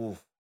got,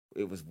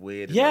 it was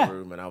weird in Yeah. the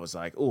room. And I was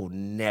like,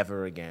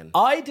 never again.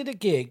 I did a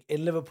gig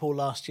in Liverpool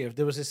last year.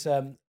 There was this...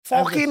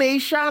 Fucking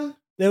Ishan.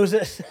 There was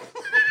a...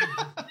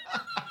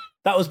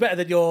 That was better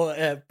than your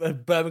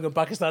Birmingham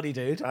Pakistani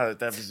dude.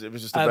 It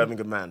was just a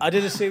Birmingham man. I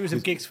did a series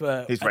of gigs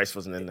for His race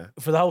wasn't in there.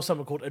 for the whole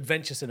summer called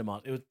Adventure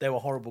Cinema. They were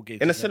horrible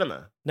gigs. In a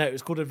cinema? No, it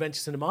was called Adventure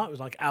Cinema. It was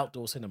like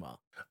outdoor cinema.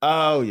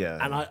 Oh, yeah.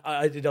 And I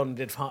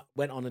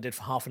went on and did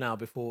for half an hour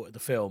before the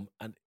film,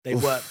 and they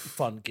weren't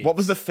fun gigs. What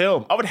was the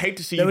film? I would hate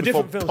to see There you were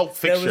before different films. Pulp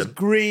Fiction. There was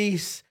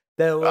Grease.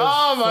 There was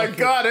Oh my fucking-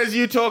 God, as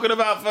you talking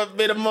about for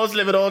being a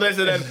Muslim and all this,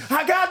 and then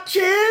I got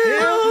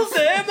chills.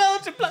 They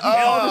multiply.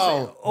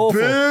 Honestly, awful.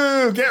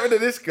 Boo! Get rid of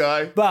this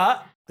guy.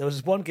 But there was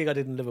this one gig I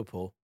did in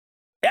Liverpool.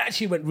 It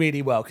actually went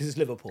really well because it's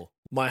Liverpool,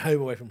 my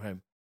home away from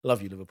home.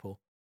 Love you, Liverpool.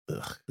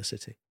 Ugh, the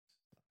city,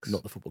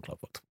 not the football club.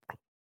 But the football club.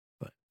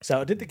 Right.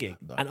 So I did the gig,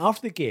 and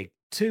after the gig,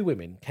 2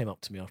 women came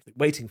up to me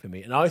waiting for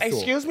me, and I thought,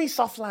 Excuse me,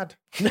 soft lad.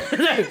 no.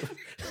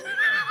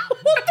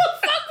 What the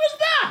fuck was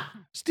that?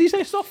 Do you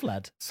say soft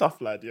lad?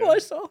 Soft lad, yeah. Why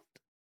soft?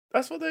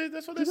 That's what they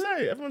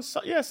say. Everyone's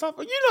soft. You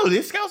know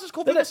this. Girls just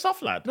call people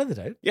soft lad. No, they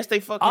don't. Yes, they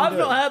fucking I've do.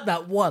 not heard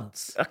that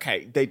once.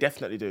 Okay, they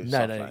definitely do. No,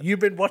 soft no. lad. You've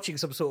been watching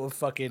some sort of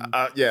fucking.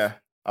 Yeah.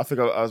 I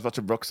think I was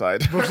watching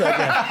Brookside.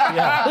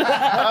 yeah.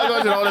 I was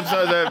watching all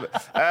episodes of,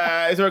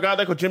 is there a guy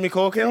there called Jimmy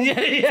Corkill?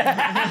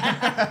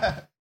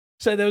 yeah.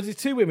 So there was these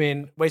 2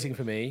 women waiting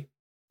for me,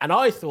 and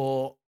I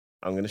thought,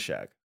 I'm going to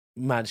shag.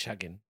 man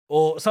shagging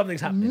or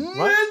something's happening, right?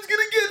 Man's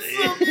going to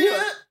get some,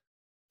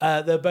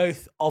 yeah. They're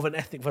both of an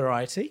ethnic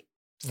variety,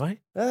 right?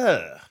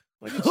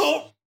 Like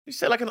you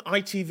said like an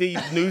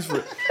ITV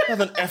newsroom of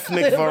an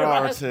ethnic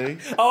variety.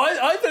 Oh,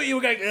 I thought you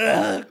were going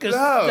because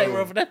No. they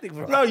were of an ethnic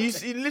variety. No, you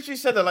literally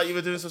said that like you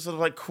were doing some sort of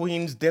like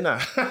Queen's dinner.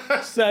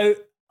 So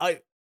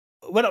I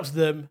went up to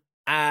them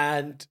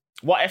and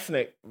What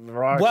ethnic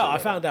variety? I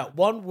found out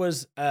one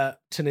was a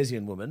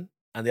Tunisian woman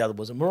and the other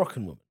was a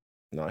Moroccan woman,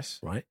 Nice.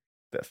 right?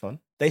 Bit of fun.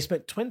 They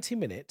spent 20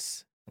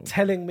 minutes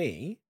telling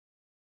me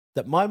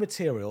that my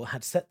material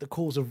had set the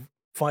cause of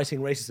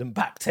fighting racism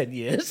back 10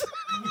 years,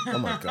 Oh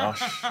my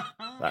gosh.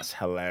 That's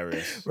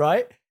hilarious.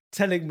 right?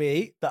 Telling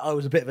me that I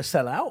was a bit of a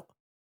sellout,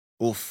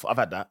 Oof, I've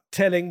had that.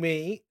 telling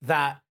me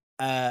that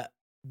the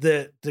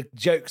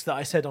jokes that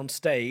I said on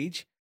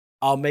stage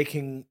are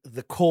making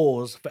the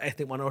cause for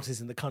ethnic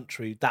minorities in the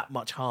country that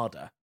much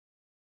harder.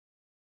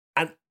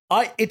 And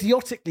I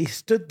idiotically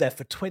stood there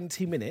for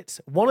 20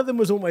 minutes. One of them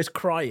was almost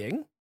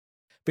crying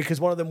because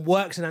one of them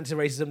works in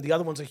anti-racism. The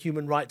other one's a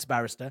human rights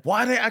barrister.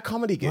 Why are they at a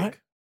comedy gig? Right?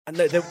 And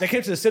they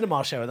came to the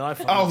cinema show and then I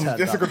fucking Oh, turned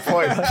that's up. a good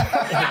point.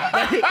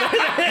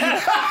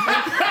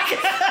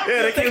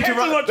 Yeah, they came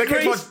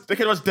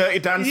to watch Dirty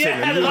Dancing. Yeah,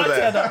 and and you I were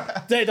turned there.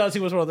 up. Dirty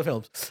Dancing was one of the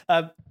films.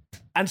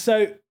 And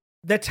so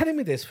they're telling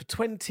me this for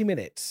 20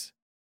 minutes.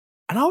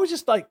 And I was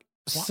just like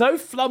so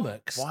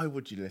flummoxed Why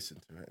would you listen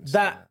to it? and say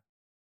that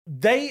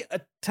they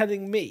are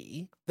telling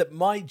me that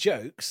my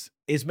jokes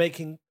is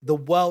making the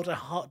world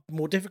a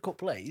more difficult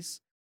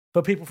place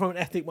for people from an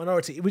ethnic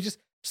minority. It was just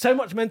so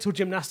much mental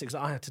gymnastics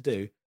that I had to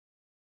do.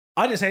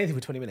 I didn't say anything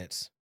for 20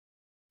 minutes.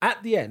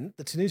 At the end,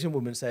 the Tunisian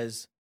woman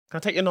says, Can I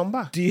take your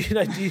number? do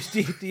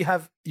you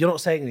have, you're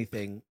not saying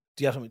anything.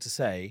 Do you have something to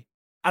say?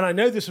 And I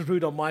know this was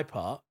rude on my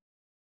part,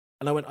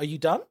 And I went, "Are you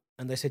done?"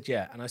 And they said,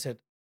 "Yeah." And I said,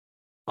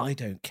 "I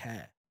don't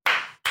care.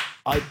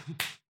 I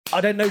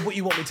don't know what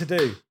you want me to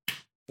do."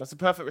 That's a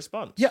perfect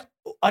response. Yeah,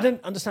 I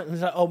don't understand. And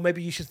they're like, "Oh,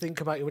 maybe you should think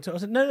about your material."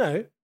 I said,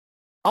 "No.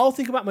 I'll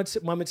think about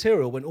my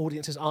material when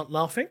audiences aren't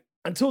laughing.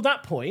 Until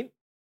that point,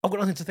 I've got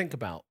nothing to think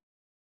about."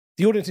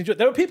 The audience enjoyed.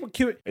 There are people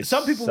queuing.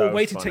 Some people so will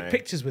wait to funny. take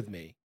pictures with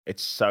me.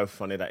 It's so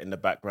funny that in the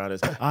background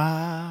is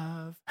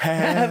I've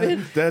had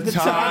the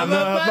time of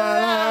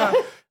my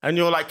life. And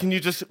you're like, can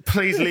you just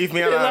please leave me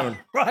alone?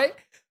 Right?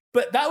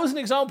 But that was an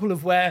example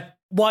of why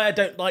I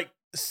don't like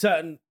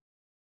certain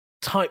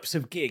types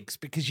of gigs,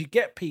 because you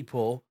get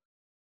people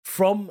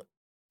from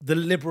the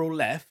liberal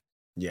left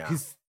Yeah. who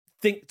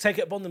take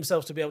it upon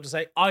themselves to be able to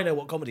say, "I know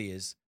what comedy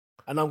is,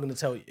 and I'm going to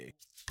tell you."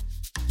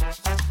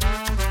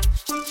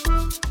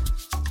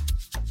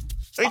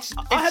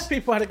 I had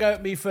people had to go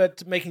at me for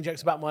making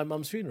jokes about my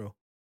mum's funeral.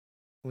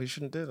 Well, you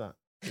shouldn't do that.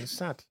 It's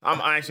sad.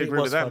 I actually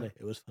agree with them.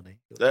 It was funny.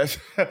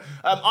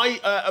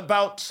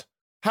 About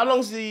how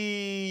long's the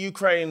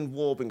Ukraine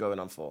war been going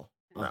on for?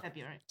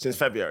 February. Since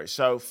February.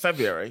 So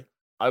February,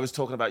 I was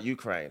talking about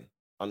Ukraine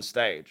on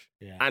stage,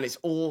 and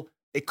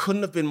it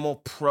couldn't have been more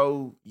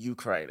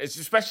pro-Ukraine. It's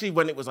especially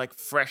when it was like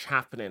fresh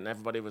happening.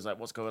 Everybody was like,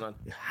 "What's going on?"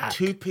 Hack.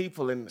 Two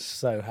people in.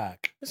 So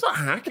hack. It's not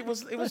hack. It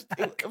was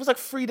like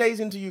 3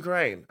 days into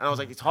Ukraine, and I was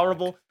like, "It's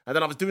horrible." And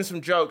then I was doing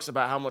some jokes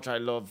about how much I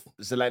love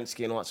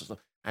Zelensky and all that sort of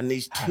stuff. And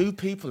these two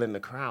people in the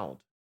crowd,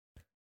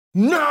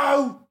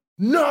 no.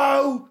 And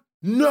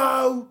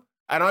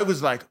I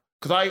was like,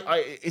 because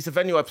it's a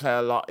venue I play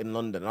a lot in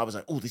London, and I was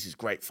like, "Oh, this is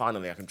great!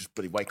 Finally, I can just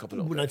really wake up a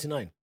little bit."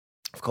 99.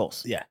 Of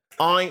course, yeah.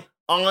 I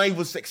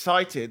was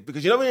excited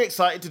because when you're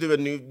excited to do a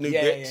new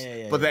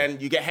bit, but then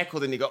you get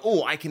heckled and you go,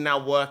 "Oh, I can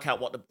now work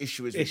out what the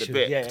issue is with the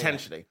bit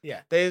potentially."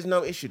 Yeah. There's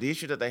no issue. The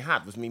issue that they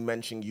had was me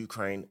mentioning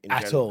Ukraine in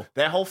At general. all.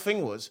 Their whole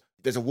thing was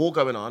there's a war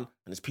going on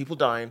and there's people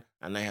dying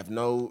and they have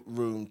no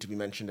room to be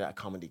mentioned at a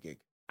comedy gig.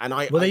 And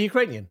were they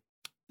Ukrainian?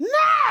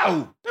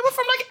 No, they were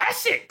from like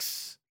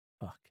Essex.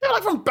 Fuck. They were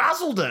like from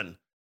Basildon,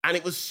 and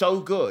it was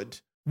so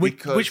good.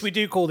 Which we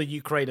do call the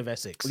Ukraine of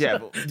Essex. Yeah,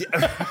 but,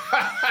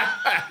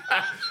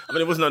 I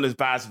mean, it was known as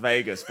Bas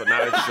Vegas, but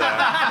now it's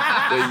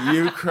the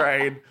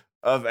Ukraine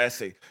of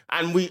Essex.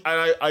 And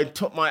I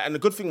took and the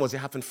good thing was it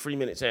happened 3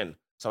 minutes in.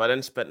 So I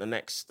then spent the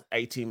next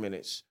 18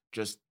 minutes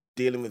just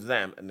dealing with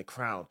them and the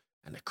crowd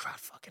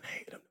fucking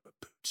hated them. They were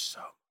booed so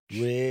much.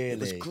 Really? It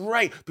was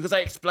great because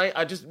I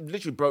just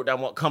literally broke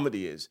down what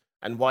comedy is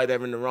and why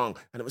they're in the wrong.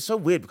 And it was so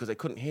weird because they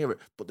couldn't hear it.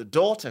 But the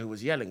daughter who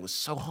was yelling was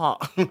so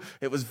hot.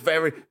 It was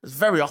very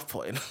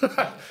off-putting.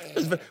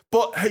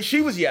 But she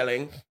was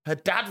yelling. Her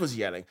dad was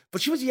yelling.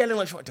 But she was yelling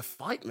like she wanted to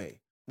fight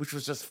me, which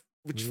was just...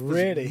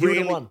 Really? Who would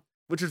have won?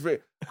 Which was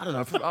really... I don't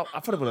know. I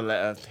probably would have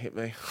let her hit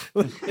me.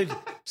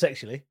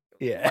 Sexually?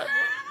 Yeah.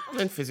 I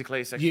mean,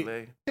 physically,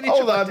 sexually.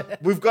 Hold on.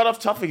 We've got off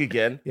topic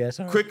again. Yeah,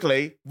 sorry.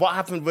 Quickly, what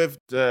happened with...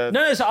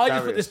 No, so I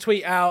just put this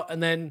tweet out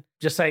and then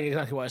just saying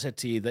exactly what I said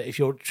to you, that if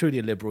you're truly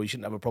a liberal, you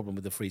shouldn't have a problem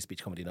with the free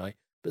speech comedy night,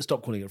 but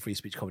stop calling it a free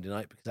speech comedy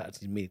night because that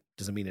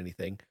doesn't mean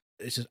anything.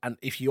 It's just, and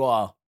if you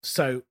are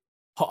so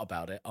hot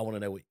about it, I want to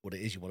know what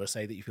it is you want to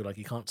say that you feel like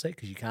you can't say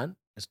because you can.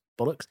 It's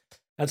bollocks.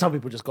 And some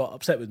people just got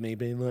upset with me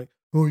being like,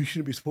 "Oh, you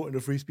shouldn't be supporting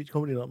a free speech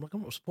comedy night." I'm like,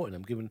 I'm not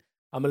supporting them.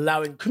 I'm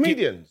allowing...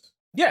 Comedians?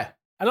 Yeah.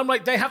 And I'm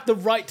like, they have the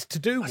right to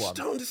do one. I just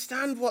don't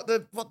understand what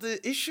the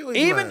issue is.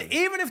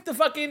 Even if the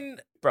fucking...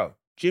 Bro,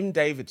 Jim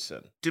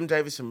Davidson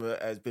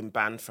has been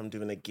banned from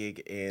doing a gig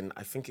in,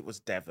 I think it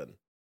was Devon,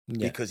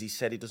 because he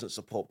said he doesn't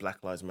support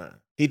Black Lives Matter.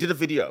 He did a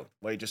video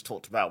where he just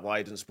talked about why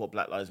he doesn't support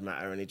Black Lives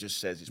Matter, and he just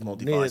says it's more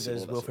divisive.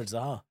 Neither does Wilfred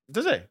Zaha.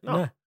 Does he?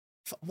 No.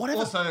 Whatever.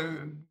 Also,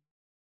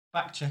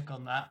 fact check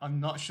on that. I'm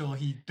not sure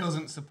he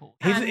doesn't support.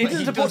 He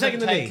doesn't support taking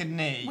the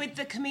knee. With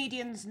the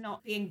comedians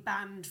not being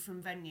banned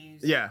from venues.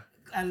 Yeah.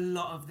 A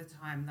lot of the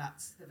time,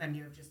 that's the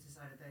venue have just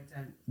decided they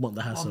don't want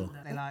the hassle.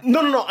 want they like.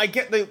 No. I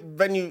get the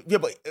venue. Yeah,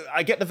 but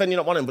I get the venue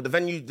not wanting. But the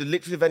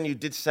venue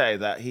did say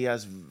that he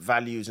has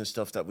values and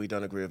stuff that we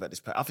don't agree with at this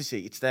point.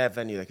 Obviously, it's their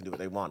venue; they can do what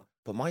they want.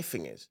 But my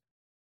thing is,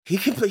 he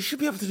should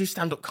be able to do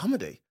stand-up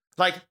comedy.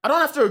 Like, I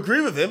don't have to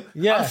agree with him.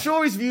 Yeah. I'm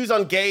sure his views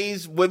on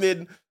gays,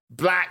 women,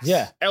 blacks,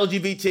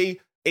 LGBT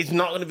is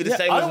not going to be the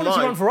same I as don't mine.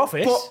 want to run for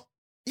office. But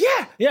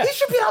he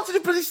should be able to do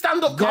bloody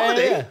stand-up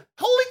comedy. Yeah.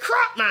 Holy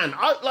crap, man.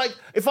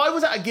 If I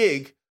was at a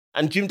gig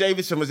and Jim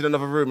Davidson was in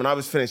another room and I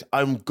was finished,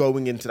 I'm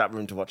going into that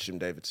room to watch Jim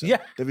Davidson. Yeah.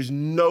 There is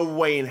no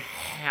way in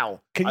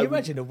hell. Can you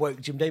imagine a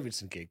woke Jim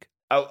Davidson gig?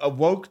 A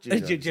woke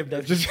Jim Jim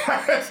Davidson.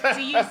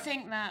 Do you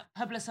think that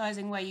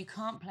publicising where you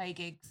can't play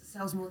gigs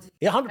sells more tickets?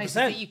 Yeah, 100%. Places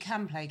that you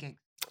can play gigs.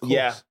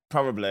 Yeah,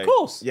 probably. Of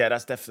course. Yeah,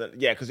 that's definitely...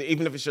 Yeah, because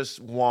even if it's just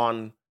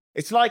one...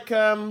 It's like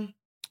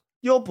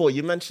your boy,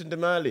 you mentioned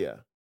him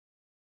earlier.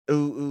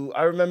 Who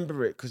I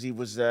remember it because he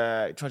was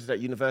tried to do that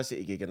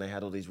university gig and they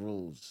had all these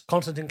rules.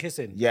 Constantine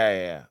Kissing.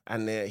 Yeah.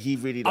 And he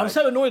really... I'm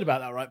so annoyed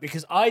about that, right?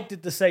 Because I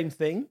did the same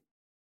thing.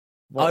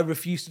 What? I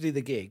refused to do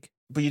the gig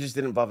But you just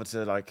didn't bother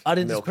to like. I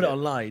didn't just milk put it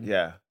online.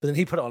 Yeah. But then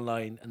he put it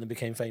online and then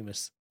became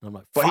famous. And I'm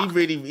like, But fuck.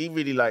 he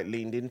really like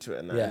leaned into it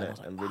and that, Yeah, I innit? was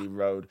like, And really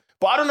rode.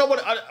 But I don't know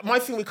what my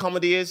thing with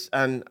comedy is,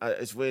 and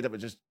it's weird that we're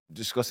just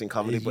discussing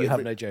comedy. But You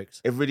have no jokes.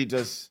 It really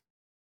does.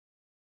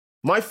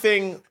 My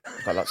thing,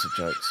 I've got lots of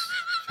jokes.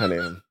 I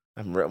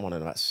haven't written one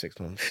in about 6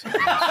 months.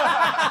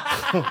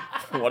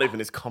 What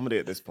even is comedy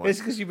at this point? It's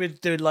because you've been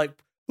doing like,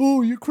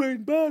 oh,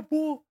 Ukraine, bad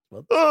war.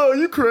 Well, Oh,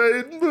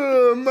 Ukraine,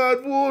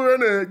 mad war,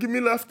 innit? Give me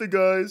laughter,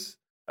 guys.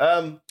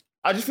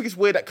 I just think it's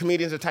weird that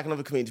comedians are attacking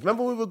other comedians.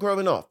 Remember when we were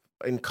growing up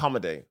in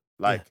comedy,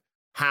 like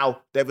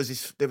how there was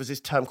this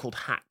term called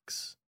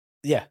hacks.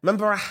 yeah,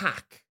 Remember a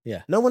hack?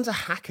 Yeah. No one's a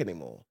hack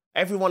anymore.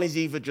 Everyone is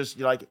either just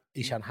like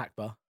Ishan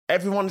Hakbar.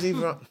 everyone's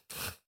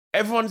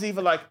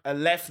either like a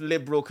left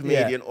liberal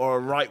comedian or a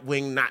right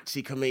wing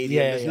Nazi comedian.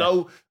 Yeah, There's yeah.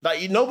 no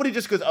like nobody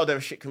just goes, oh, they're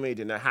a shit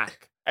comedian, they're a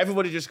hack.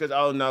 Everybody just goes,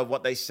 oh no,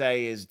 what they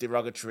say is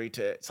derogatory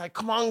to. It's like,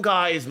 come on,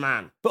 guys,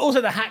 man. But also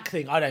the hack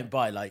thing, I don't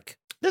buy. Like,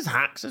 There's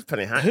hacks. There's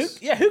plenty of hacks.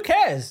 who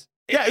cares?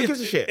 Yeah, who gives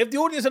a shit? If the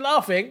audience are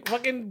laughing,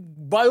 fucking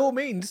by all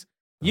means,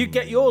 you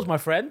get yours, my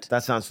friend.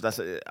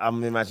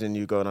 I'm imagining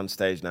you going on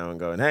stage now and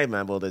going, hey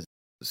man, well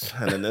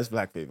and then there's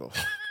black people.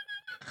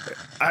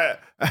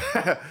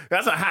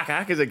 That's a hack. A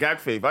hack is a gag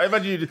thief. I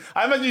imagine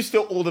you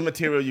steal all the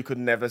material you could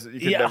never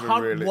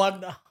really.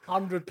 100%.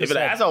 Yeah, but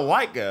as a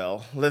white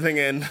girl living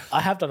in,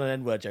 I have done an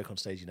N-word joke on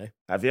stage, you know.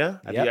 have you? Have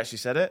Yep. you actually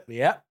said it?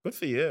 Yeah, Good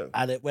for you.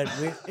 and it went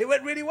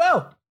really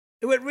well.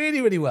 It went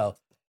really, really well.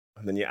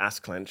 And then your ass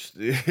clenched.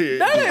 No, it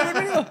went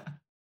really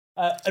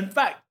well. In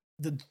fact,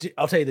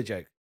 I'll tell you the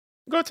joke.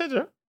 Go to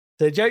it.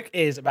 The joke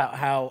is about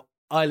how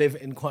I live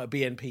in quite a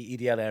BNP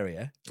EDL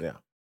area. Yeah.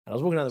 And I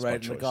was walking down the Smart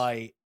road and the choice.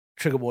 guy,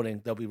 trigger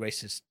warning, there'll be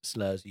racist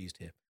slurs used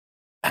here.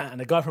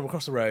 And a guy from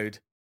across the road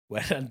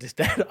went and just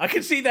I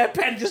could see their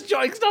pen just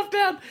jotting stuff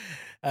down.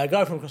 A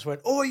guy from across the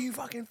road, oh, you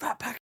fucking fat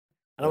pack.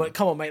 And I went,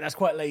 come on, mate, that's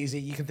quite lazy.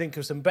 You can think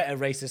of some better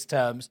racist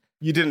terms.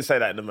 You didn't say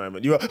that in the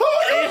moment. You were, oh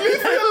my God,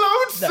 leave me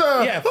alone,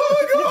 sir. Yeah.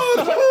 Oh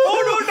my God.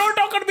 Oh,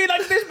 no, not going to be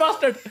like this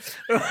bastard.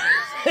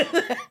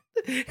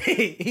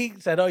 he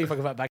said, oh, you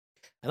fucking fat pack.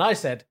 And I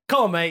said,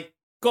 come on, mate,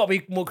 got to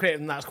be more creative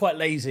than that. It's quite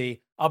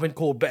lazy. I've been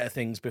called better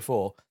things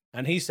before.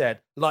 And he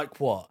said, like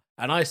what?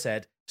 And I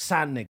said,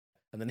 sand nigger.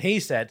 And then he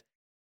said,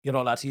 you're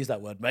not allowed to use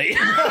that word, mate.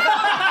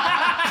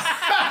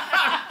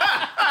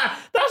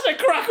 That's a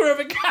cracker of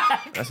a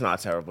gag. That's not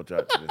a terrible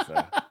joke, to be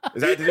fair.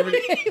 Did he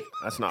really?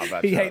 That's not a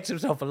bad He joke. hates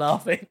himself for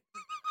laughing.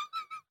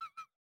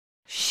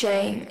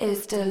 Shame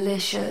is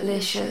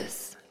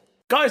delicious.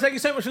 Guys, thank you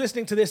so much for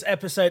listening to this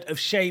episode of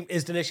Shame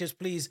is Delicious.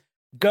 Please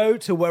go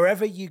to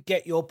wherever you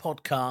get your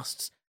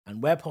podcasts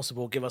and where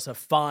possible, give us a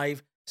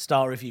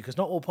 5-star review because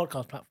not all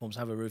podcast platforms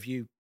have a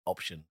review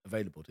option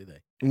available, do they?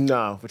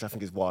 No, which I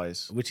think is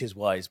wise. Which is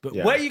wise. But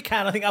Yeah. where you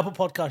can, I think Apple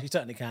Podcasts, you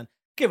certainly can,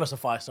 give us a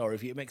 5-star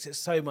review. It makes it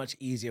so much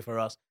easier for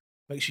us.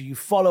 Make sure you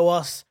follow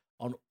us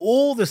on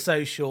all the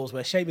socials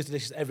where Shame is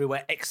Delicious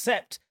everywhere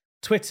except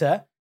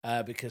Twitter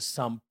because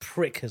some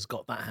prick has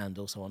got that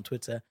handle. So on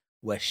Twitter,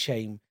 we're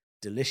Shame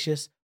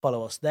Delicious.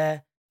 Follow us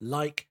there.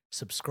 Like,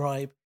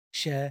 subscribe,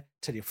 share,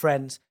 tell your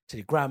friends, tell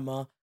your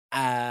grandma,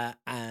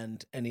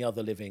 and any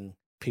other living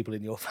people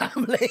in your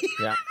family.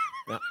 Yeah.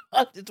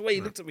 It's the way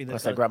you looked at me I there.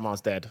 said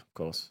grandma's dead, of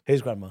course.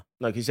 Who's grandma?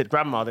 No, he said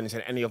grandma, then he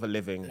said any other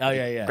living. Oh,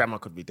 yeah. Grandma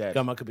could be dead.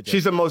 Grandma could be dead.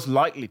 She's the most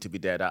likely to be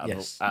dead out of,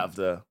 Yes. out of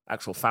the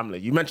actual family.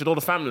 You mentioned all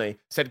the family,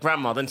 said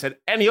grandma, then said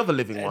any other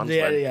living ones.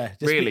 yeah, when yeah.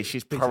 Just Really, speak-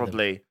 she's speak to them.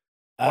 probably.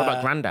 What about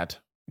Uh, granddad?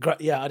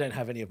 Yeah, I don't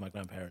have any of my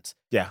grandparents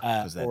Yeah,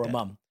 'cause they're or a dead.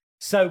 mum.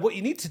 So what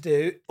you need to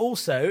do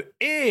also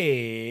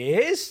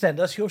is send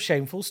us your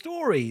shameful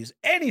stories.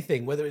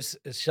 Anything, whether it's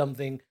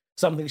something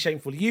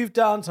shameful you've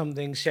done,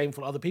 something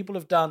shameful other people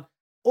have done,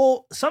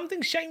 or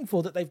something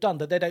shameful that they've done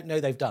that they don't know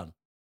they've done,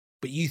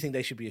 but you think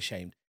they should be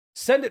ashamed.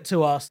 Send it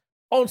to us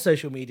on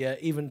social media,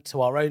 even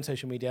to our own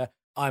social media.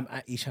 I'm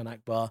at Ishan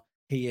Akbar.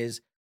 He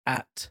is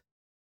at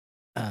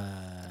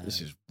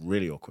This is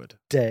really awkward.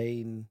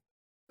 Dane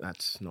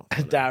That's not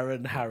funny.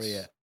 Darren That's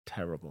Harriet.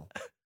 Terrible.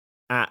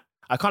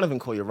 I can't even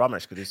call you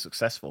Ramesh because he's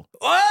successful.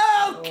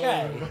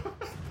 Okay.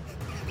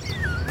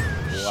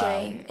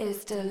 Shame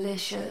is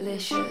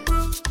delicious.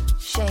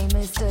 Shame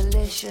is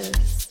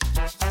delicious.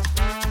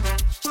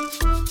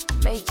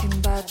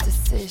 Making bad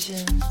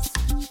decisions.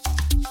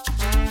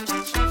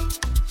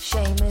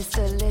 Shame is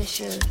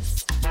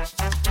delicious.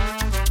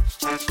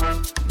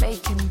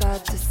 Making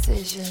bad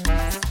decisions.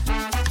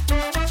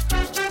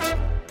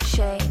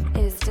 Shame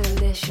is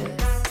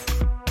delicious.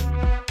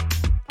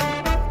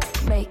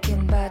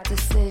 Making bad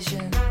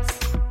decisions.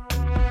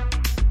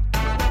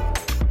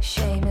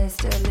 Shame is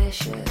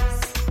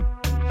delicious.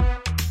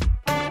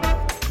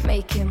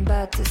 Making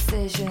bad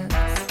decisions.